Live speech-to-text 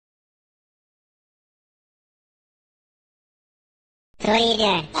So what are you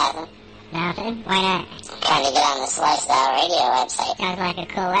doing? Nothing. Nothing? Why not? Trying to get on this Lifestyle Radio website. Sounds like a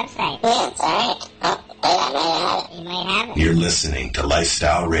cool website. Yeah, it's alright. Oh, wait, I might have it. You might have it. You're listening to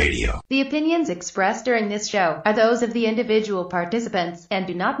Lifestyle Radio. The opinions expressed during this show are those of the individual participants and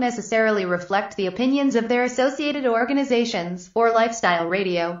do not necessarily reflect the opinions of their associated organizations or Lifestyle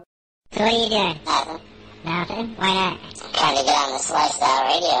Radio. So what are you doing? Nothing. Nothing? Why not? Trying to get on this Lifestyle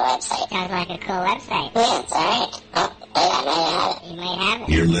Radio website. Sounds like a cool website. Yeah, it's alright. Oh, wait, I might have it. You might have it.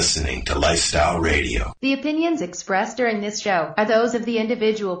 You're listening to Lifestyle Radio. The opinions expressed during this show are those of the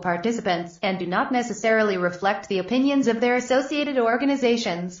individual participants and do not necessarily reflect the opinions of their associated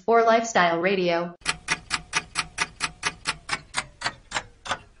organizations or Lifestyle Radio.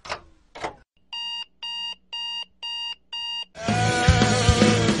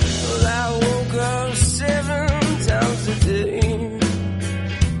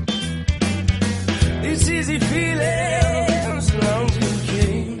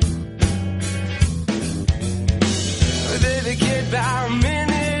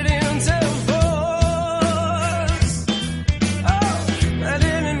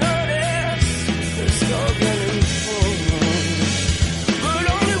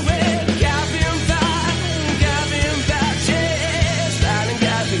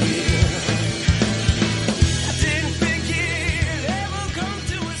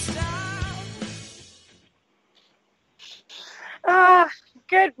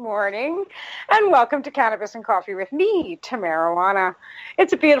 Good morning, and welcome to Cannabis and Coffee with me, Tamarijuana.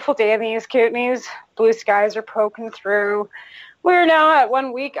 It's a beautiful day in the East Kootenays. Blue skies are poking through. We're now at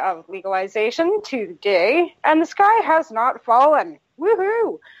 1 week of legalization today, and the sky has not fallen.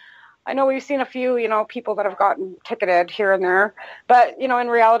 Woohoo! I know we've seen a few, people that have gotten ticketed here and there, but, in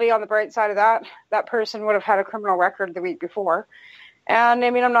reality, on the bright side of that person would have had a criminal record the week before. And,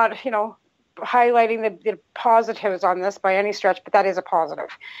 I'm not, highlighting the positives on this by any stretch, but that is a positive.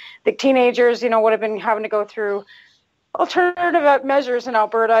 The teenagers, would have been having to go through alternative measures in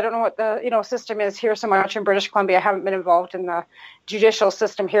Alberta. I don't know what the, system is here so much in British Columbia. I haven't been involved in the judicial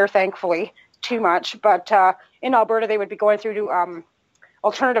system here, thankfully, too much. But in Alberta, they would be going through to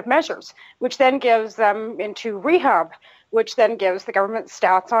alternative measures, which then gives them into rehab, which then gives the government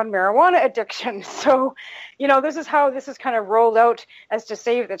stats on marijuana addiction. So, this is how this is kind of rolled out as to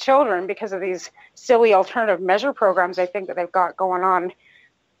save the children because of these silly alternative measure programs I think that they've got going on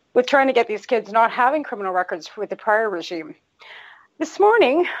with trying to get these kids not having criminal records with the prior regime. This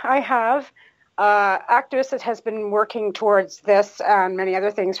morning, I have activist that has been working towards this and many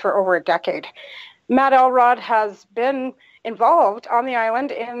other things for over a decade. Matthew Elod has been involved on the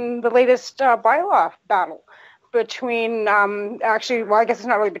island in the latest bylaw battle between, I guess it's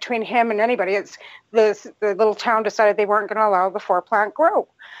not really between him and anybody. It's the little town decided they weren't going to allow the 4-plant grow.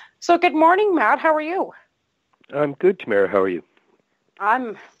 So good morning, Matt. How are you? I'm good, Tamara. How are you?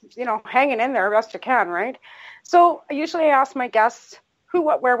 I'm, hanging in there best I can, right? So usually I ask my guests who,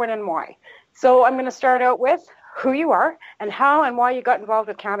 what, where, when, and why. So I'm going to start out with who you are and how and why you got involved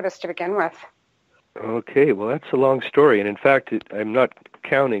with cannabis to begin with. Okay, well, that's a long story. And in fact, I'm not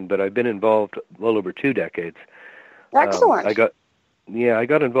counting, but I've been involved well over 2 decades. Excellent. I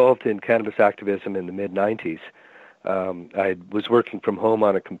got involved in cannabis activism in the mid-90s. I was working from home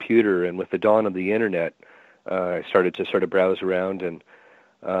on a computer, and with the dawn of the Internet, I started to sort of browse around, and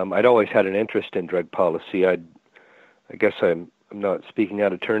I'd always had an interest in drug policy. I guess I'm not speaking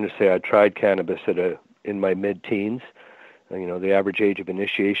out of turn to say I tried cannabis in my mid-teens. The average age of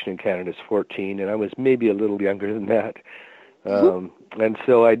initiation in Canada is 14, and I was maybe a little younger than that. And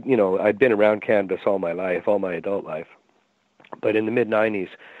so I'd been around cannabis all my life, all my adult life. But in the mid-90s,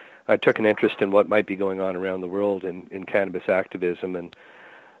 I took an interest in what might be going on around the world in cannabis activism and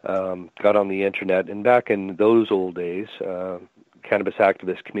got on the Internet. And back in those old days, cannabis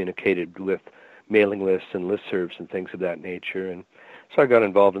activists communicated with mailing lists and listservs and things of that nature. And so I got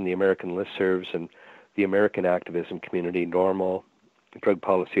involved in the American listservs and the American activism community, NORML, Drug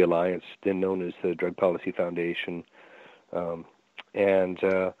Policy Alliance, then known as the Drug Policy Foundation, and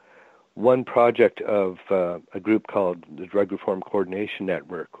one project of a group called the Drug Reform Coordination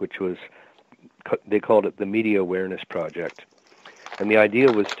Network, which was, they called it the Media Awareness Project. And the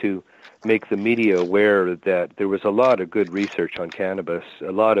idea was to make the media aware that there was a lot of good research on cannabis,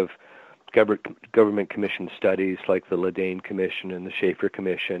 a lot of government commission studies like the Ledane Commission and the Schaefer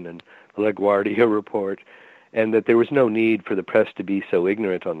Commission and the LaGuardia Report, and that there was no need for the press to be so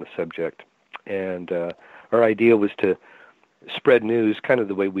ignorant on the subject. And our idea was to spread news kind of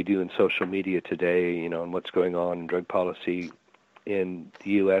the way we do in social media today, and what's going on in drug policy in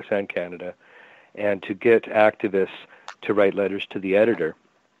the U.S. and Canada, and to get activists to write letters to the editor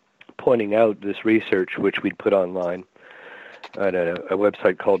pointing out this research which we'd put online at a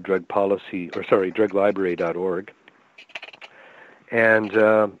website called druglibrary.org. And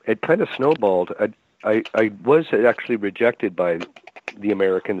it kind of snowballed. I was actually rejected by the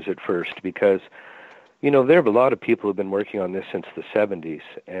Americans at first because, there are a lot of people who have been working on this since the 70s.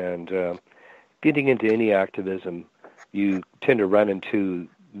 And getting into any activism, you tend to run into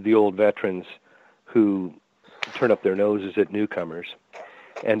the old veterans who turn up their noses at newcomers.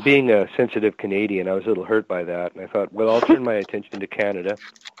 And being a sensitive Canadian, I was a little hurt by that. And I thought, well, I'll turn my attention to Canada.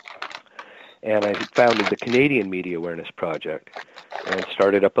 And I founded the Canadian Media Awareness Project and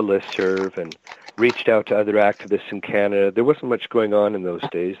started up a listserv and reached out to other activists in Canada. There wasn't much going on in those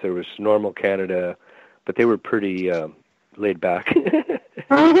days. There was Normal Canada, but they were pretty laid back.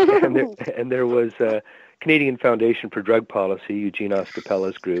 and there was Canadian Foundation for Drug Policy, Eugene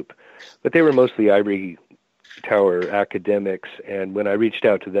Oscapella's group, but they were mostly ivory tower academics, and when I reached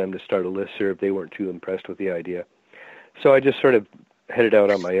out to them to start a listserv, they weren't too impressed with the idea. So I just sort of headed out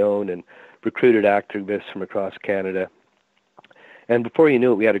on my own and recruited activists from across Canada. And before you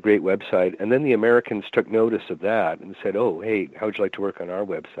knew it, we had a great website. And then the Americans took notice of that and said, oh, hey, how would you like to work on our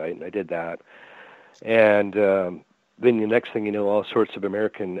website? And I did that. And then the next thing you know, all sorts of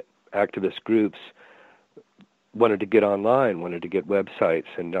American activist groups wanted to get online, wanted to get websites,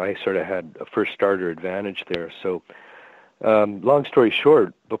 and I sort of had a first starter advantage there. So long story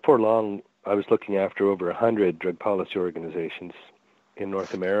short, before long, I was looking after over 100 drug policy organizations in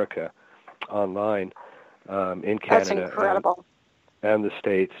North America online, in Canada. That's incredible. And the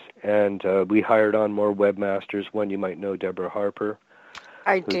States. And we hired on more webmasters. One you might know, Deborah Harper.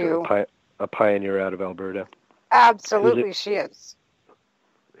 I do. A pioneer out of Alberta. Absolutely, she is.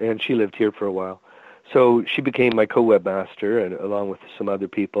 And she lived here for a while. So she became my co-webmaster, and along with some other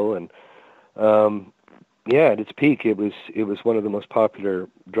people. And at its peak, it was one of the most popular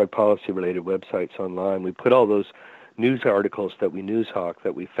drug policy-related websites online. We put all those news articles that we newshawk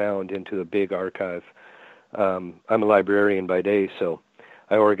that we found into a big archive. I'm a librarian by day, so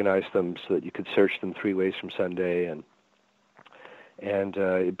I organized them so that you could search them 3 ways from Sunday, and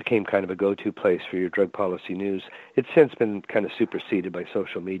it became kind of a go-to place for your drug policy news. It's since been kind of superseded by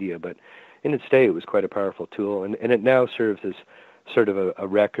social media, but in its day, it was quite a powerful tool, and it now serves as sort of a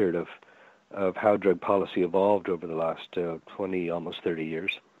record of how drug policy evolved over the last 20, almost 30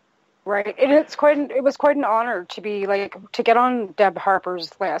 years. Right, and it was quite an honor to get on Deb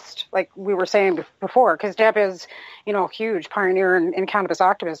Harper's list, like we were saying before, because Deb is, a huge pioneer in cannabis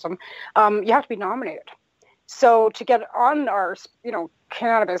activism. You have to be nominated. So to get on our,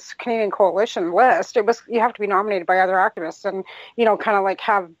 Cannabis Canadian Coalition list, you have to be nominated by other activists and, kind of like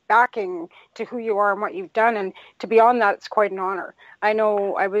have backing to who you are and what you've done. And to be on that, it's quite an honor. I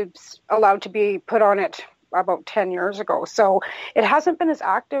know I was allowed to be put on it about 10 years ago. So it hasn't been as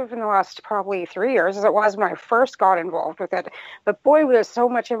active in the last probably 3 years as it was when I first got involved with it. But boy, there's so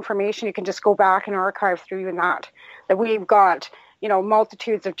much information you can just go back and archive through in that we've got,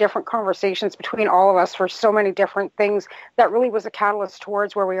 multitudes of different conversations between all of us for so many different things that really was a catalyst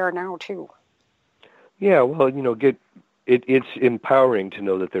towards where we are now too. Yeah, well, it's empowering to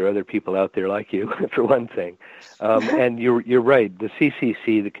know that there are other people out there like you, for one thing. And you're right. The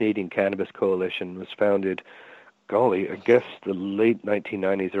CCC, the Canadian Cannabis Coalition, was founded, I guess the late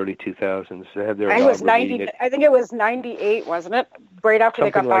 1990s, early 2000s. They had their meeting. I think it was 98, wasn't it? Right after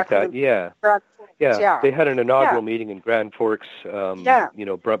something they got like back. That, yeah. They had an inaugural meeting in Grand Forks.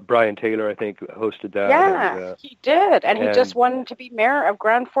 Brian Taylor, I think, hosted that. Yeah, he did. And he just wanted to be mayor of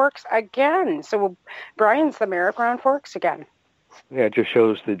Grand Forks again. So Brian's the mayor of Grand Forks again. Yeah, it just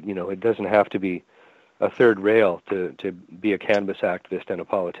shows that, it doesn't have to be a third rail to be a cannabis activist and a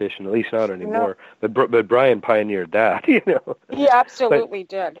politician, at least not anymore. No. But Brian pioneered that, He absolutely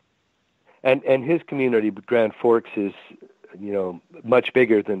did. And his community, Grand Forks, is, much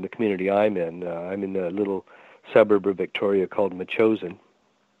bigger than the community I'm in. I'm in a little suburb of Victoria called Machosen.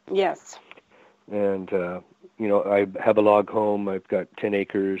 Yes. And, I have a log home. I've got 10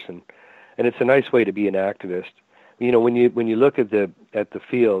 acres, and it's a nice way to be an activist. When you look at the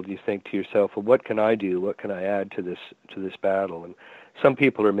field, you think to yourself, well, what can I do? What can I add to this battle? And some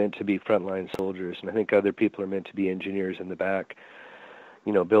people are meant to be frontline soldiers, and I think other people are meant to be engineers in the back,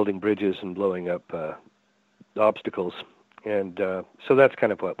 building bridges and blowing up obstacles. And so that's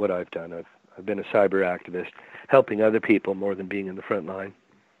kind of what I've done. I've been a cyber activist, helping other people more than being in the front line.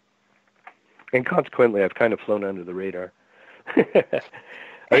 And consequently, I've kind of flown under the radar.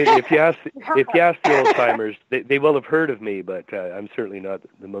 If you ask the old timers, they will have heard of me, but I'm certainly not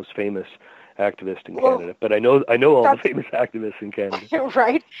the most famous activist in Canada, but I know all the famous activists in Canada.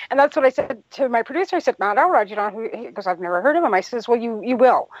 Right, and that's what I said to my producer. I said, Matt Elod, you know who? Because I've never heard of him. I says, well, you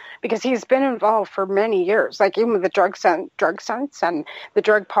will, because he's been involved for many years, like even with the drug sense and the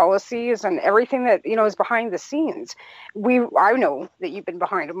drug policies and everything that is behind the scenes. I know that you've been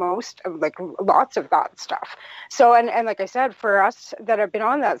behind most of lots of that stuff. So and like I said, for us that have been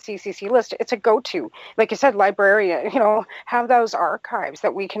on that CCC list, it's a go-to. Like you said, librarian, have those archives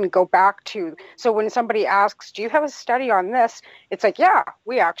that we can go back to. So when somebody asks, do you have a study on this? It's like, yeah,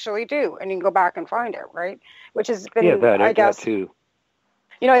 we actually do. And you can go back and find it, right? Which has been, I guess, that too.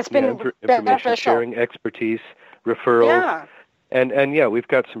 It's been information beneficial. Sharing, expertise, referrals. Yeah. And yeah, we've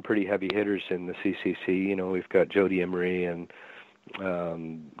got some pretty heavy hitters in the CCC. We've got Jody Emery and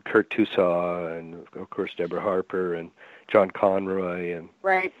Kurt Tusaw and, of course, Deborah Harper and John Conroy.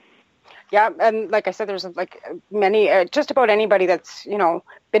 Right. Yeah, and like I said, there's many, just about anybody that's,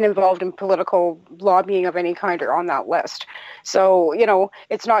 been involved in political lobbying of any kind are on that list. So,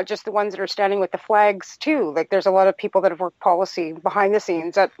 it's not just the ones that are standing with the flags too. Like there's a lot of people that have worked policy behind the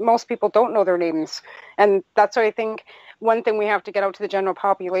scenes that most people don't know their names. And that's why I think one thing we have to get out to the general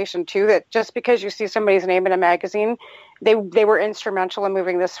population too, that just because you see somebody's name in a magazine, they were instrumental in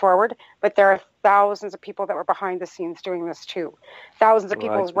moving this forward, but there are thousands of people that were behind the scenes doing this too. Thousands of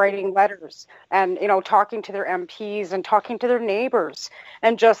people writing letters and, talking to their MPs and talking to their neighbors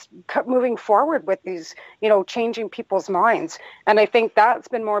and just moving forward with these, changing people's minds. And I think that's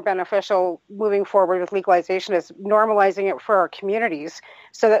been more beneficial moving forward with legalization, is normalizing it for our communities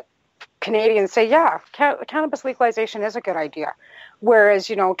so that Canadians say, yeah, cannabis legalization is a good idea. Whereas,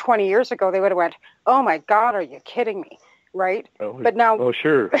 20 years ago, they would have went, oh my God, are you kidding me? Right? But now... Oh,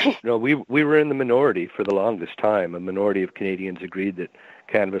 sure. No, we were in the minority for the longest time. A minority of Canadians agreed that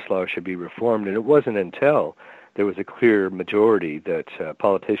cannabis law should be reformed. And it wasn't until there was a clear majority that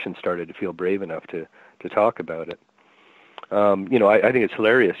politicians started to feel brave enough to talk about it. I think it's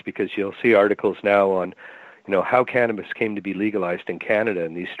hilarious because you'll see articles now on how cannabis came to be legalized in Canada,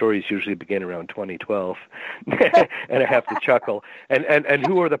 and these stories usually begin around 2012, and I have to chuckle. And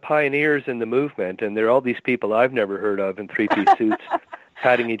who are the pioneers in the movement? And there are all these people I've never heard of in three-piece suits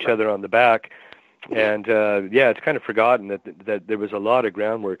patting each other on the back. And it's kind of forgotten that there was a lot of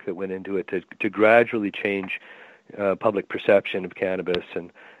groundwork that went into it to gradually change public perception of cannabis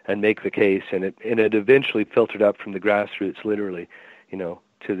and make the case. And it eventually filtered up from the grassroots, literally,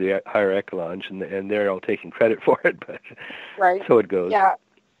 to the higher echelons, and they're all taking credit for it, but right. So it goes. Yeah.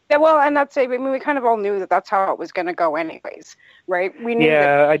 Well, and that's it. I mean, we kind of all knew that that's how it was going to go anyways, right? We knew.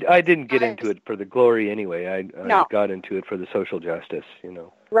 Yeah, I didn't get into it for the glory anyway. I got into it for the social justice,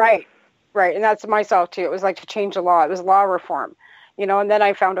 Right. And that's myself too. It was like to change the law. It was law reform. And then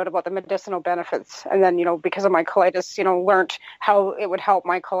I found out about the medicinal benefits. And then, because of my colitis, learned how it would help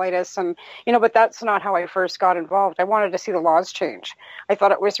my colitis. And, but that's not how I first got involved. I wanted to see the laws change. I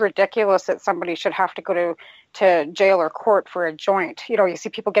thought it was ridiculous that somebody should have to go to jail or court for a joint. You see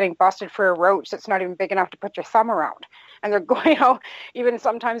people getting busted for a roach that's not even big enough to put your thumb around. And they're going out, even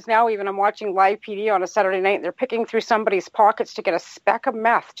sometimes now, even I'm watching live PD on a Saturday night, and they're picking through somebody's pockets to get a speck of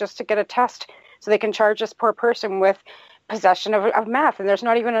meth just to get a test so they can charge this poor person with possession of meth. And there's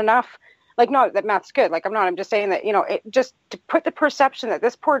not even enough, not that meth's good. I'm just saying that, it just to put the perception that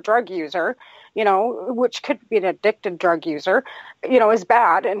this poor drug user, which could be an addicted drug user, is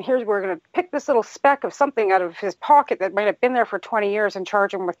bad. And here's, we're going to pick this little speck of something out of his pocket that might have been there for 20 years and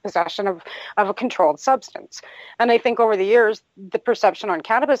charge him with possession of a controlled substance. And I think over the years, the perception on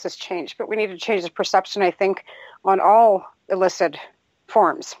cannabis has changed, but we need to change the perception, I think, on all illicit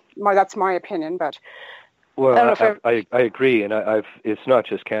forms. That's my opinion, but... Well, I agree, and it's not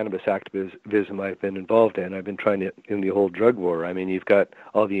just cannabis activism I've been involved in. I've been trying to in the whole drug war. I mean, you've got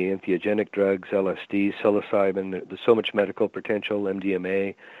all the entheogenic drugs, LSD, psilocybin. There's so much medical potential,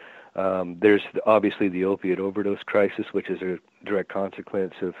 MDMA. There's obviously the opiate overdose crisis, which is a direct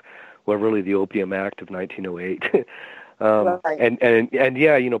consequence of, really the Opium Act of 1908. And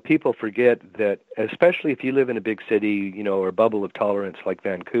yeah, people forget that, especially if you live in a big city, or bubble of tolerance like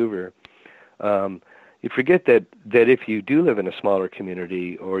Vancouver. You forget that if you do live in a smaller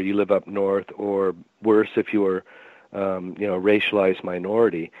community, or you live up north, or worse, if you're, racialized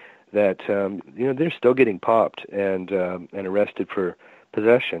minority, that they're still getting popped and arrested for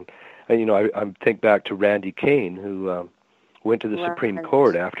possession. And, I think back to Randy Kane, who went to the Supreme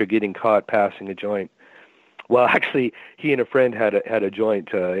Court after getting caught passing a joint. Well, actually, he and a friend had a joint,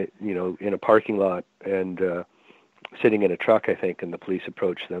 in a parking lot and sitting in a truck, I think, and the police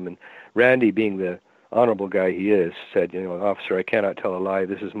approached them. And Randy, being the honorable guy he is, said, officer, I cannot tell a lie.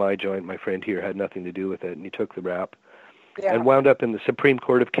 This is my joint. My friend here had nothing to do with it, and he took the rap. and wound up in the Supreme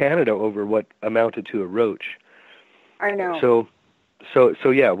Court of Canada over what amounted to a roach. I know. So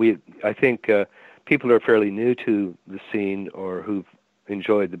yeah, I think people are fairly new to the scene or who've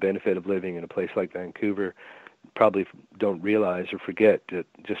enjoyed the benefit of living in a place like Vancouver probably don't realize or forget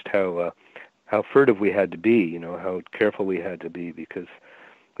just how furtive we had to be, how careful we had to be, because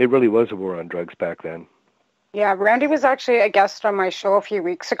it really was a war on drugs back then. Yeah, Randy was actually a guest on my show a few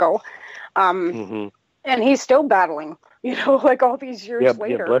weeks ago, and he's still battling, like all these years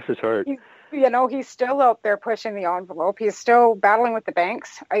later. Yeah, bless his heart. He's still out there pushing the envelope. He's still battling with the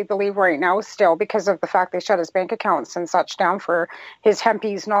banks, I believe, right now still, because of the fact they shut his bank accounts and such down for his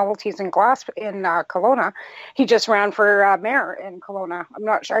hempies, novelties, and glass in Kelowna. He just ran for mayor in Kelowna. I'm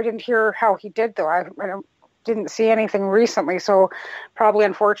not sure. I didn't hear how he did, though. I didn't see anything recently, so probably,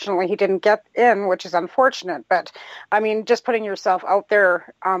 unfortunately, he didn't get in, which is unfortunate. But, I mean, just putting yourself out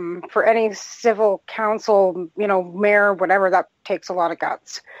there for any civil council, mayor, whatever, that takes a lot of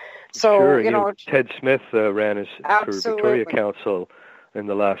guts. So, sure, Ted Smith ran for Victoria Council in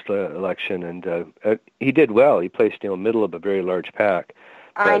the last election, and he did well. He placed middle of a very large pack.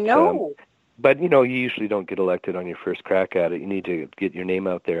 But, I know. But, you usually don't get elected on your first crack at it. You need to get your name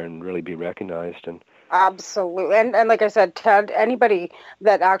out there and really be recognized. And absolutely. And like I said, Ted, anybody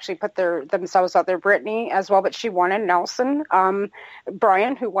that actually put themselves out there, Brittany as well, but she won in Nelson.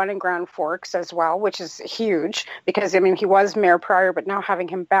 Brian, who won in Grand Forks as well, which is huge because, he was mayor prior, but now having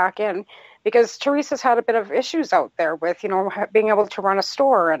him back in, because Teresa's had a bit of issues out there with, being able to run a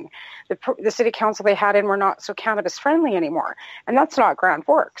store, and the city council they had in were not so cannabis friendly anymore. And that's not Grand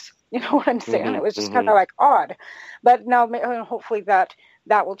Forks. You know what I'm saying? It was just kind of like odd. But now hopefully that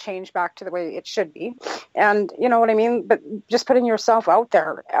will change back to the way it should be. And you know what I mean? But just putting yourself out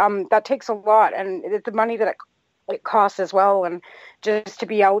there, that takes a lot. And the money that it costs as well, and just to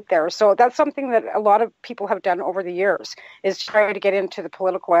be out there. So that's something that a lot of people have done over the years, is try to get into the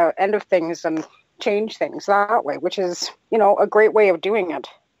political end of things and change things that way, which is, a great way of doing it.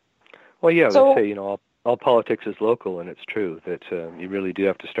 Well, yeah, so, they say, all politics is local, and it's true that you really do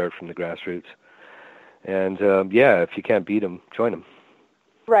have to start from the grassroots. And, if you can't beat them, join them.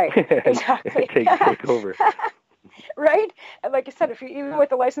 Right, exactly. take over. Right? And like I said, even with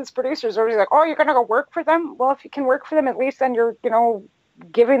the licensed producers, everybody's like, oh, you're going to go work for them? Well, if you can work for them, at least then you're,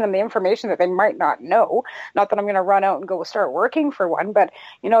 giving them the information that they might not know. Not that I'm going to run out and go start working for one, but,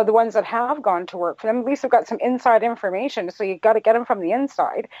 the ones that have gone to work for them, at least have got some inside information, so you got to get them from the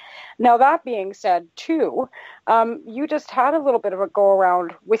inside. Now, that being said, too, you just had a little bit of a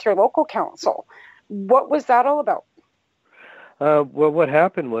go-around with your local council. What was that all about? Well, what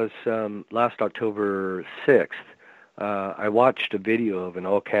happened was last October 6th, I watched a video of an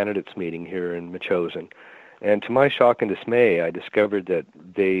all-candidates meeting here in Metchosin. And to my shock and dismay, I discovered that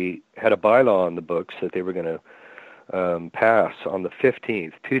they had a bylaw on the books that they were going to pass on the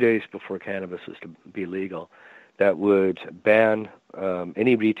 15th, 2 days before cannabis was to be legal, that would ban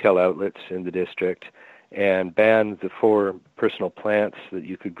any retail outlets in the district and ban the 4 personal plants that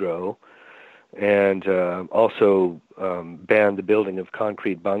you could grow, and also ban the building of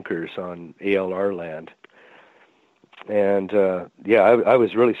concrete bunkers on ALR land. And, I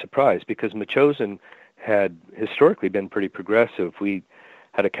was really surprised because Metchosin had historically been pretty progressive. We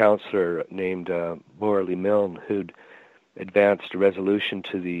had a councillor named Morley Milne who'd advanced a resolution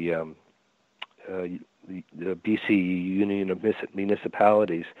to the BC Union of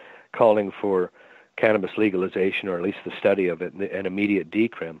Municipalities calling for cannabis legalization, or at least the study of it, and immediate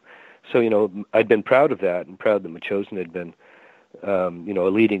decrim. So, I'd been proud of that, and proud that Metchosin had been, a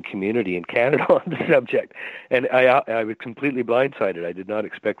leading community in Canada on the subject. And I was completely blindsided. I did not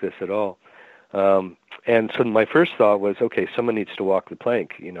expect this at all. And so my first thought was, okay, someone needs to walk the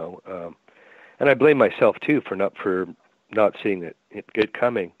plank, and I blame myself too for not seeing it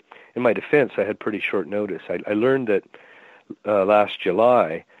coming. In my defense, I had pretty short notice. I learned that last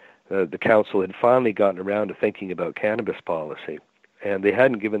July, the council had finally gotten around to thinking about cannabis policy, and they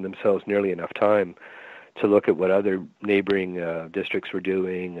hadn't given themselves nearly enough time to look at what other neighboring districts were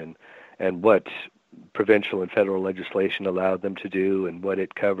doing and what provincial and federal legislation allowed them to do and what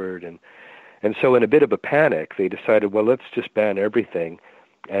it covered. And so in a bit of a panic, they decided, well, let's just ban everything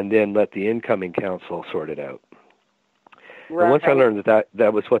and then let the incoming council sort it out. Right. And once I learned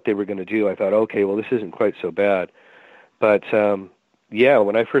that was what they were going to do, I thought, okay, well, this isn't quite so bad. But,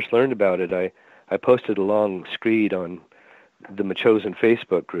 when I first learned about it, I posted a long screed on the Metchosin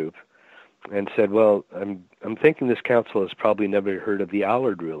Facebook group and said, well, I'm thinking this council has probably never heard of the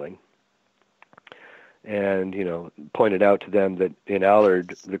Allard ruling. And, pointed out to them that in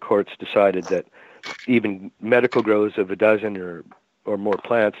Allard, the courts decided that even medical grows of a dozen or or more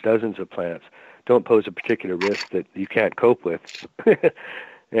plants, dozens of plants, don't pose a particular risk that you can't cope with.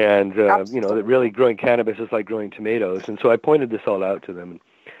 And, that really growing cannabis is like growing tomatoes. And so I pointed this all out to them.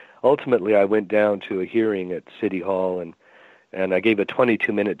 Ultimately, I went down to a hearing at City Hall, and I gave a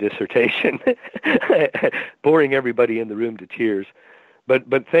 22-minute dissertation, boring everybody in the room to tears.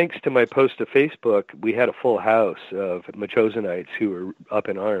 But thanks to my post to Facebook, we had a full house of Machosanites who were up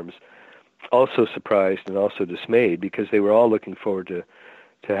in arms, also surprised and also dismayed, because they were all looking forward to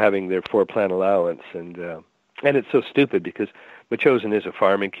having their 4-plant allowance. And it's so stupid because Machosen is a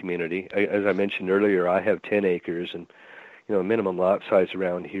farming community. As I mentioned earlier, I have 10 acres, and minimum lot size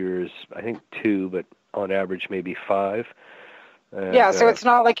around here is, I think, 2, but on average maybe 5. So it's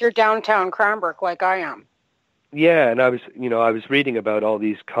not like you're downtown Cranbrook like I am. Yeah, and I was reading about all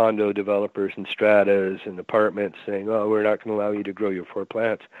these condo developers and stratas and apartments saying, "Oh, we're not going to allow you to grow your 4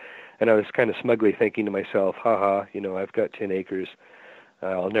 plants," and I was kind of smugly thinking to myself, "Haha, I've got 10 acres,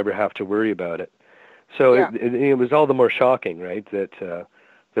 I'll never have to worry about it." So it was all the more shocking, right, that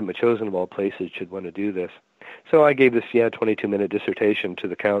Machosen of all places should want to do this. So I gave this 22-minute dissertation to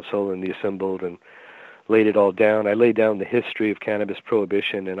the council and the assembled and laid it all down. I laid down the history of cannabis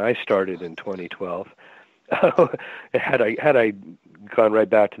prohibition, and I started in 2012. Had I gone right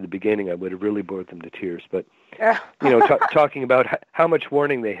back to the beginning, I would have really bored them to tears. But talking about how much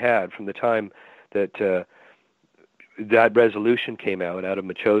warning they had from the time that that resolution came out of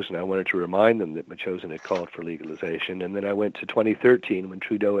Machosen, I wanted to remind them that Machosen had called for legalization. And then I went to 2013 when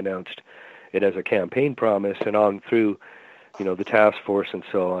Trudeau announced it as a campaign promise, and on through, the task force and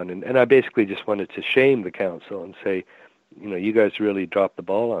so on. And I basically just wanted to shame the council and say, you guys really dropped the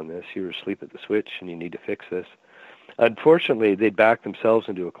ball on this. You were asleep at the switch, and you need to fix this. Unfortunately, they backed themselves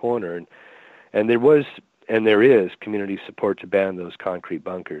into a corner, and there was and there is community support to ban those concrete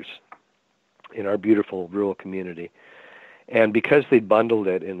bunkers in our beautiful rural community. And because they bundled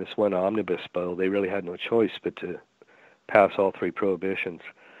it in this one omnibus bill, they really had no choice but to pass all 3 prohibitions.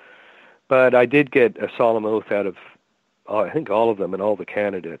 But I did get a solemn oath out of, I think, all of them and all the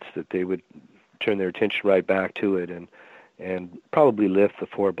candidates that they would turn their attention right back to it and probably lift the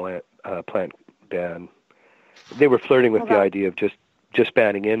 4-plant ban. They were flirting with the idea of just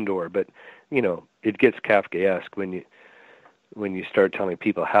banning indoor, but it gets Kafkaesque when you start telling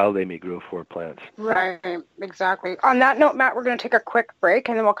people how they may grow 4 plants. Right, exactly. On that note, Matt, we're going to take a quick break,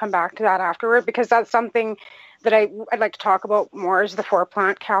 and then we'll come back to that afterward, because that's something that I'd like to talk about more, is the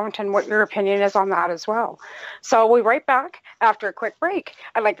 4-plant count and what your opinion is on that as well. So we'll be right back after a quick break.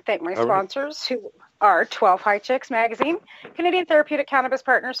 I'd like to thank my sponsors, who are 12 High Chicks Magazine, Canadian Therapeutic Cannabis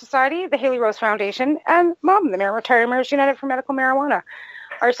Partners Society, the Haley Rose Foundation, and MOM, the Mayor Retirementers United for Medical Marijuana.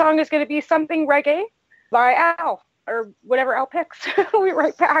 Our song is going to be Something Reggae by Al, or whatever Al picks. We'll be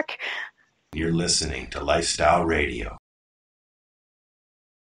right back. You're listening to Lifestyle Radio.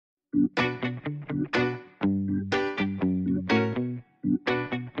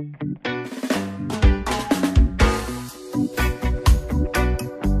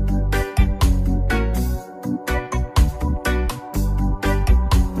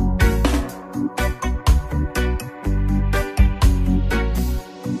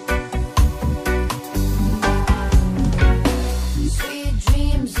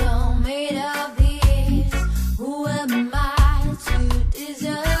 Who am I to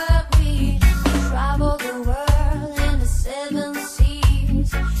deserve me?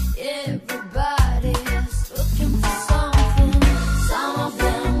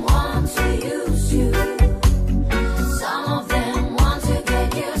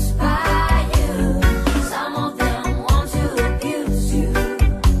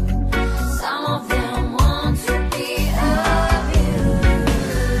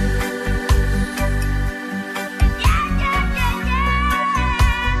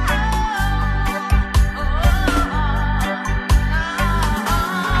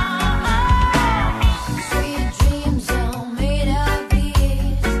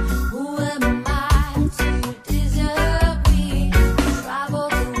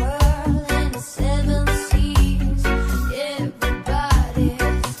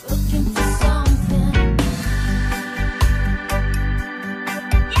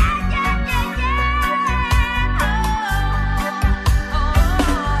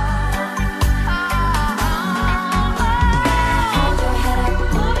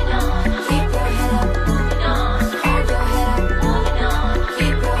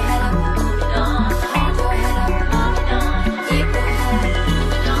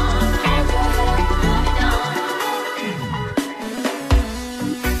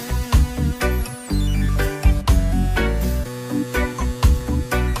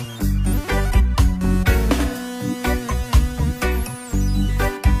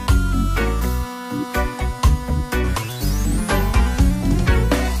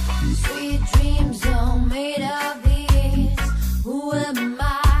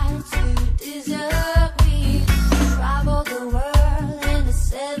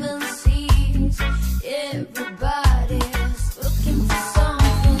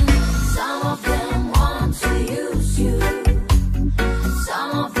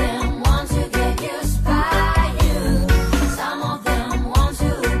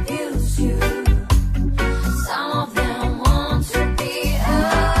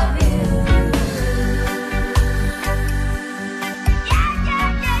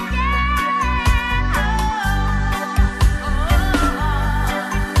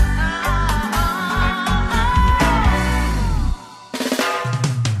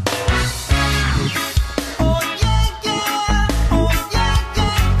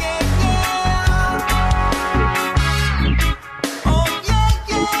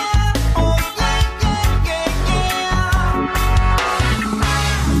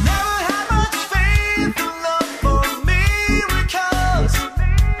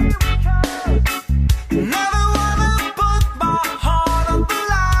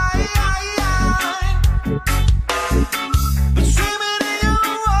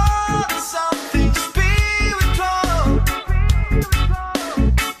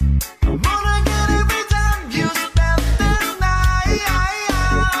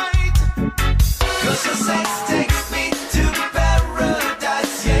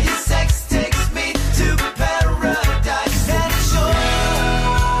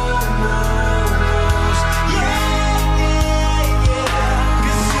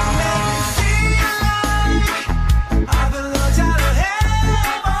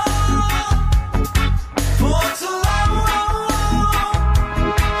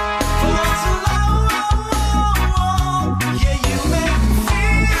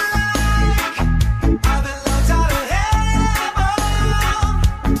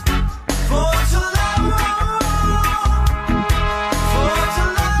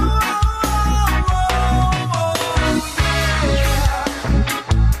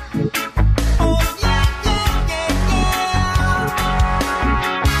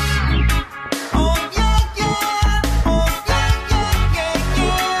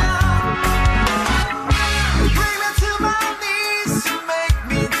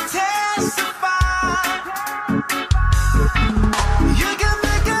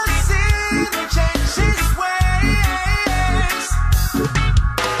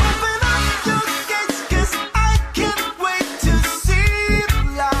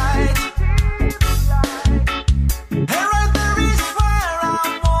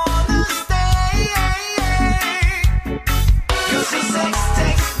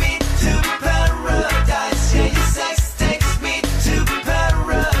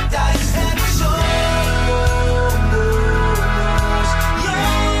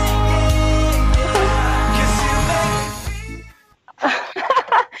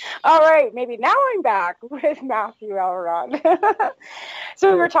 maybe now I'm back with Matthew Elod.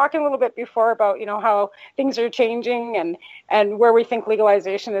 So we were talking a little bit before about, how things are changing and where we think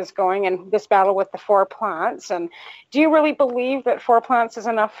legalization is going and this battle with the 4 plants. And do you really believe that 4 plants is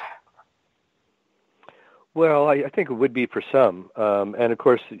enough? Well, I think it would be for some. And of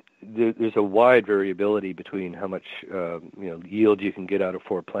course, there's a wide variability between how much, yield you can get out of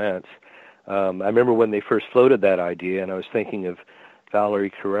 4 plants. I remember when they first floated that idea, and I was thinking of Valerie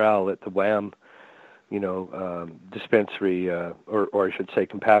Corral at the WAM, dispensary, or I should say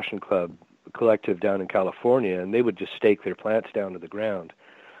Compassion Club collective down in California, and they would just stake their plants down to the ground.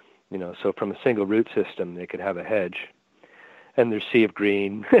 So from a single root system, they could have a hedge, and their sea of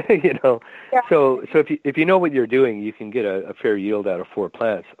green, Yeah. So if you know what you're doing, you can get a fair yield out of 4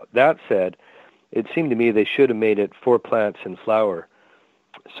 plants. That said, it seemed to me they should have made it 4 plants in flower,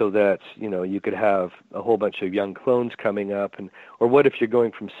 so that you could have a whole bunch of young clones coming up, or what if you're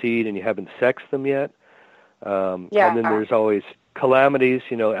going from seed and you haven't sexed them yet? And then there's always calamities,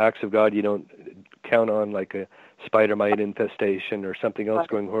 acts of God you don't count on, like a spider mite infestation or something else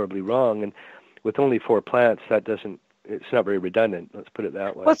going horribly wrong. And with only 4 plants, it's not very redundant. Let's put it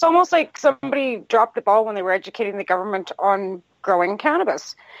that way. Well, it's almost like somebody dropped the ball when they were educating the government on growing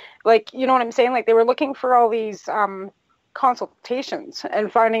cannabis. Like, you know what I'm saying? Like, they were looking for all these consultations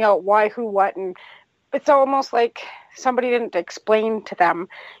and finding out why, who, what, and it's almost like somebody didn't explain to them,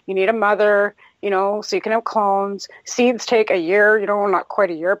 you need a mother, so you can have clones. Seeds take a year, not quite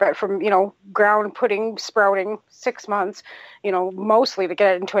a year, but from, ground pudding, sprouting, 6 months, mostly to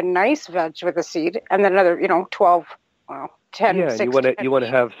get it into a nice veg with a seed, and then another, 12, 10, yeah, 6, you want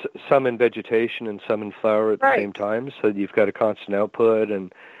to have some in vegetation and some in flower at the same time, so you've got a constant output.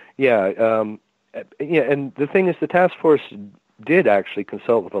 And and the thing is, the task force did actually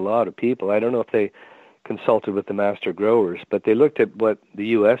consult with a lot of people. I don't know if they consulted with the master growers, but they looked at what the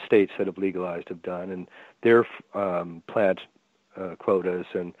U.S. states that have legalized have done and their plant quotas,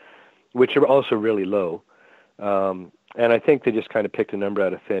 and which are also really low. And I think they just kind of picked a number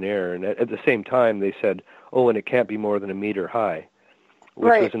out of thin air. And at the same time, they said, and it can't be more than a meter high,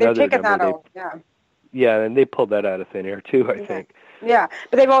 which was another they've taken number. That out, yeah, and they pulled that out of thin air too, I think. Yeah,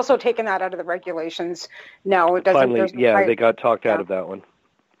 but they've also taken that out of the regulations. No, it doesn't. Finally, they got talked out of that one.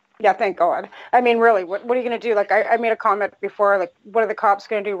 Yeah, thank God. I mean, really, what are you going to do? Like, I made a comment before, like, what are the cops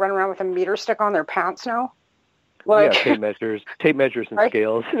going to do, run around with a meter stick on their pants now? Like, tape measures and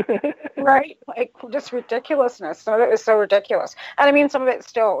scales. Right? Like, just ridiculousness. Some of it was so ridiculous. And I mean, some of it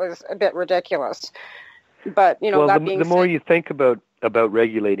still was a bit ridiculous. But, the more you think about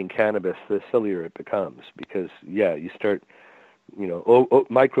regulating cannabis, the sillier it becomes, because, you start,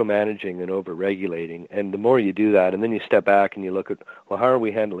 micromanaging and over-regulating, and the more you do that, and then you step back and you look at, well, how are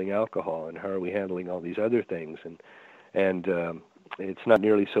we handling alcohol, and how are we handling all these other things, and it's not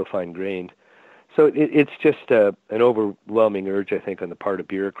nearly so fine-grained. So it's just an overwhelming urge, I think, on the part of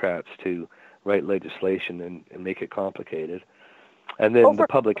bureaucrats to write legislation and make it complicated. And then the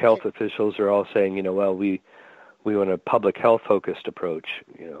public health officials are all saying, we want a public health focused approach,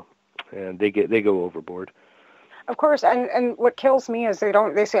 and they go overboard. Of course, and what kills me is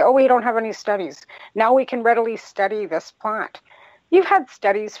they say, we don't have any studies. Now we can readily study this plant. You've had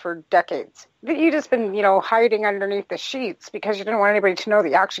studies for decades. You've just been, hiding underneath the sheets because you didn't want anybody to know that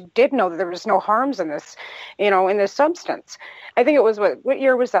you actually did know that there was no harms in this, in this substance. I think it was, what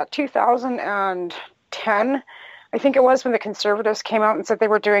year was that? 2010? I think it was when the conservatives came out and said they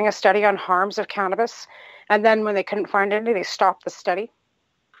were doing a study on harms of cannabis. And then when they couldn't find any, they stopped the study.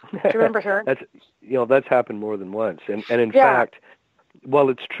 Do you remember hearing? That's happened more than once. And in fact, while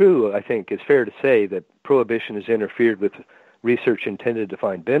it's true, I think it's fair to say that prohibition has interfered with research intended to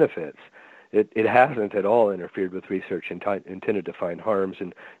find benefits. It hasn't at all interfered with research intended to find harms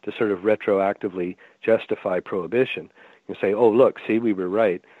and to sort of retroactively justify prohibition. You say, look, see, we were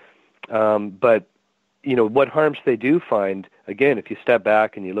right. But, what harms they do find, again, if you step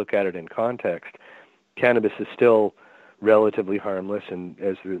back and you look at it in context, cannabis is still relatively harmless and,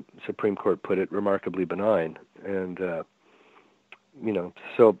 as the Supreme Court put it, remarkably benign. And,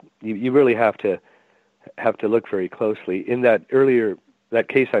 so you really have to look very closely. In that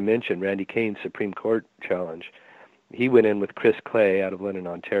case I mentioned, Randy Kane's Supreme Court challenge, he went in with Chris Clay out of London,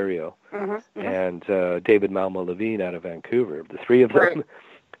 Ontario, and David Malmo Levine out of Vancouver. The three of them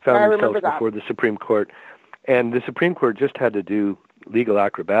found themselves before the Supreme Court. And the Supreme Court just had to do legal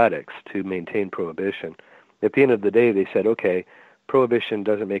acrobatics to maintain prohibition. At the end of the day, they said, okay, prohibition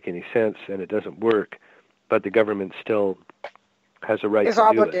doesn't make any sense and it doesn't work, but the government still has a right to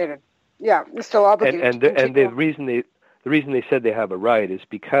obligated. Do it. Yeah, it's still obligated. And the reason they said they have a right is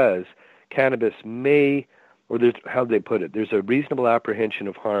because cannabis may or there's, how they put it, there's a reasonable apprehension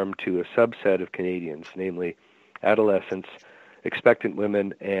of harm to a subset of Canadians, namely adolescents, expectant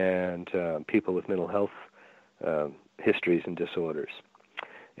women, and people with mental health histories and disorders.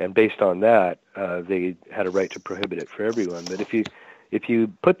 And based on that, they had a right to prohibit it for everyone. But if you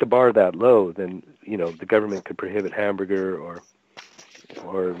put the bar that low, then the government could prohibit hamburger or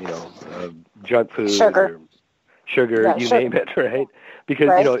junk food or sugar, name it, right?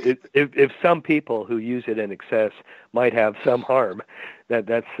 Because if some people who use it in excess might have some harm,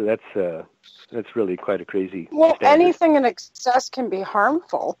 that's really quite a crazy. Well, standard. anything in excess can be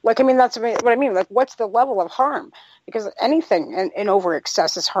harmful. Like, I mean, that's what I mean. Like, what's the level of harm? Because anything in over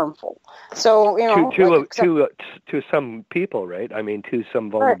excess is harmful. So to some people, right? I mean, to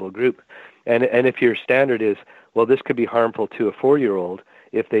some vulnerable group, and if your standard is, well, this could be harmful to a 4-year-old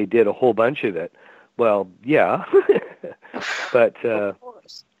if they did a whole bunch of it. Well, yeah, but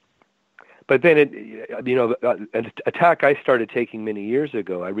then an attack I started taking many years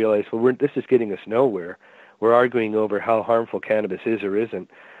ago. I realized, well, this is getting us nowhere. We're arguing over how harmful cannabis is or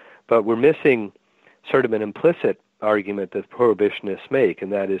isn't, but we're missing sort of an implicit argument that prohibitionists make,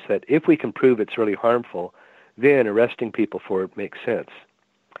 and that is that if we can prove it's really harmful, then arresting people for it makes sense.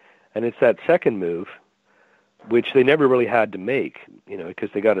 And it's that second move, which they never really had to make,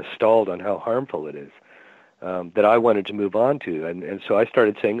 because they got us stalled on how harmful it is, that I wanted to move on to. And so I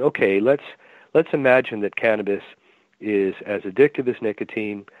started saying, okay, let's imagine that cannabis is as addictive as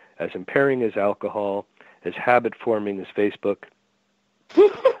nicotine, as impairing as alcohol, as habit-forming as Facebook.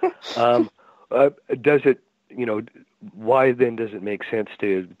 Does it, why then does it make sense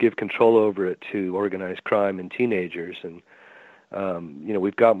to give control over it to organized crime and teenagers? And,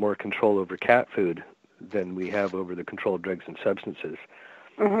 we've got more control over cat food than we have over the control of drugs and substances.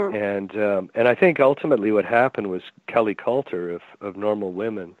 Mm-hmm. And I think ultimately what happened was Kelly Coulter of Normal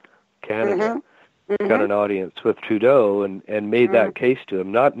Women Canada got an audience with Trudeau and made that case to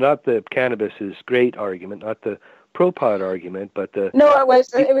him. Not the cannabis is great argument, not the pro-pot argument, but it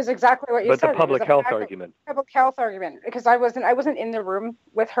was exactly what you said. But the public health argument. Public health argument, because I wasn't in the room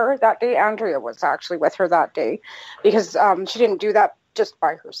with her that day. Andrea was actually with her that day, because she didn't do that just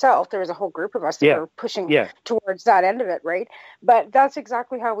by herself. There was a whole group of us that were pushing towards that end of it, right? But that's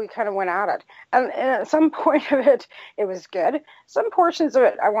exactly how we kind of went at it. And at some point of it, it was good. Some portions of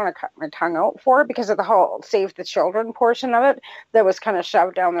it, I want to cut my tongue out for because of the whole save the children portion of it that was kind of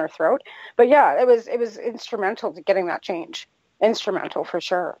shoved down their throat. But yeah, it was instrumental to getting that change. Instrumental for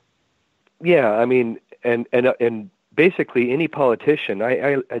sure. Yeah, I mean, and basically any politician,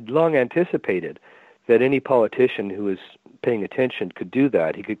 I'd long anticipated that any politician who was paying attention could do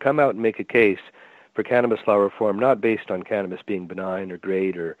that. He could come out and make a case for cannabis law reform, not based on cannabis being benign or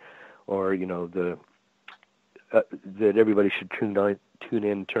great or that everybody should tune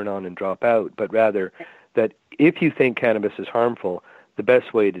in, turn on, and drop out, but rather that if you think cannabis is harmful, the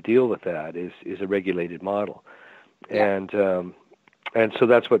best way to deal with that is a regulated model. Yeah. And so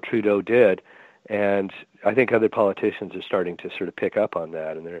that's what Trudeau did, and I think other politicians are starting to sort of pick up on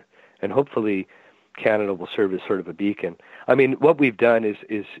that, and hopefully Canada will serve as sort of a beacon. I mean, what we've done is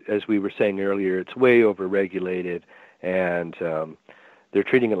as we were saying earlier, it's way over-regulated, and they're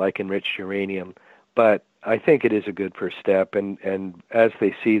treating it like enriched uranium. But I think it is a good first step, and as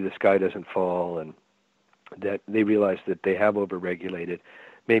they see the sky doesn't fall and that they realize that they have over-regulated,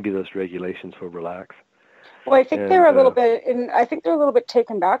 maybe those regulations will relax. Well, I think they're a little bit, I think they're a little bit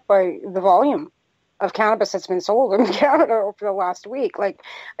taken back by the volume of cannabis that's been sold in Canada over the last week. Like,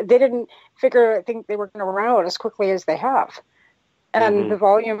 they didn't think they were going to run out as quickly as they have. And the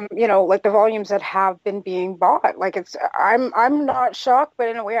volume, like the volumes that have been being bought, like I'm not shocked, but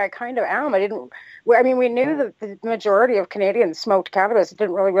in a way I kind of am. We knew that the majority of Canadians smoked cannabis.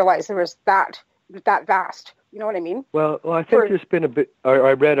 Didn't really realize there was that vast. You know what I mean? Well, I think there's been a bit.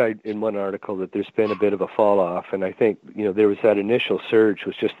 I read in one article that there's been a bit of a fall off, and I think there was that initial surge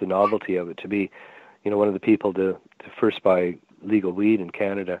was just the novelty of it to be, one of the people to first buy legal weed in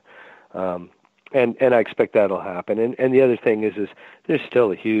Canada, and I expect that'll happen. And the other thing is there's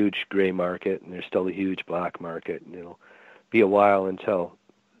still a huge gray market and there's still a huge black market, and it'll be a while until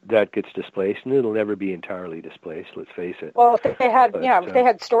that gets displaced, and it'll never be entirely displaced. Let's face it. Well, if they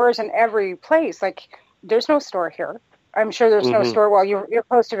had stores in every place, like. There's no store here. I'm sure there's no store. Well, you're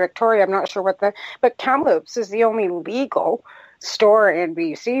close to Victoria. I'm not sure but Kamloops is the only legal store in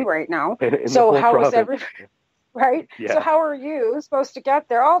BC right now. So how is everybody, right? Yeah. So how are you supposed to get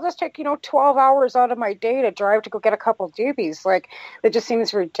there? I'll just take 12 hours out of my day to drive to go get a couple doobies. Like, it just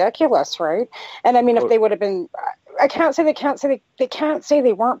seems ridiculous, right? And I mean, if they would have been, they can't say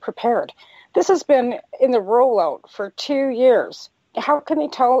they weren't prepared. This has been in the rollout for 2 years. how can they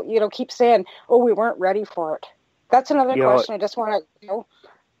tell, keep saying, oh, we weren't ready for it? That's another question I just want to know.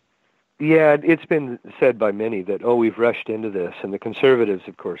 Yeah, it's been said by many that, we've rushed into this. And the Conservatives,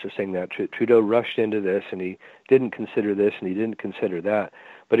 of course, are saying that. Trudeau rushed into this, and he didn't consider this, and he didn't consider that.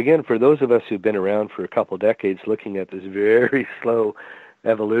 But again, for those of us who've been around for a couple decades looking at this very slow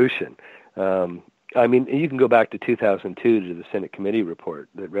evolution, I mean, you can go back to 2002 to the Senate committee report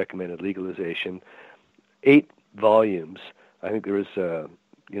that recommended legalization. 8 volumes. I think there was,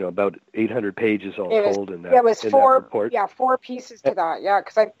 about 800 pages all told in that. Yeah, it was in 4. That report. Yeah, 4 pieces to that. Yeah,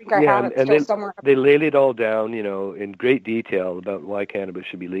 because I think I have it still somewhere. They laid it all down, in great detail about why cannabis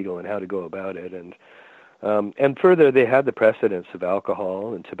should be legal and how to go about it, and further, they had the precedents of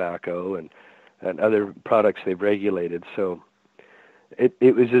alcohol and tobacco and other products they've regulated. So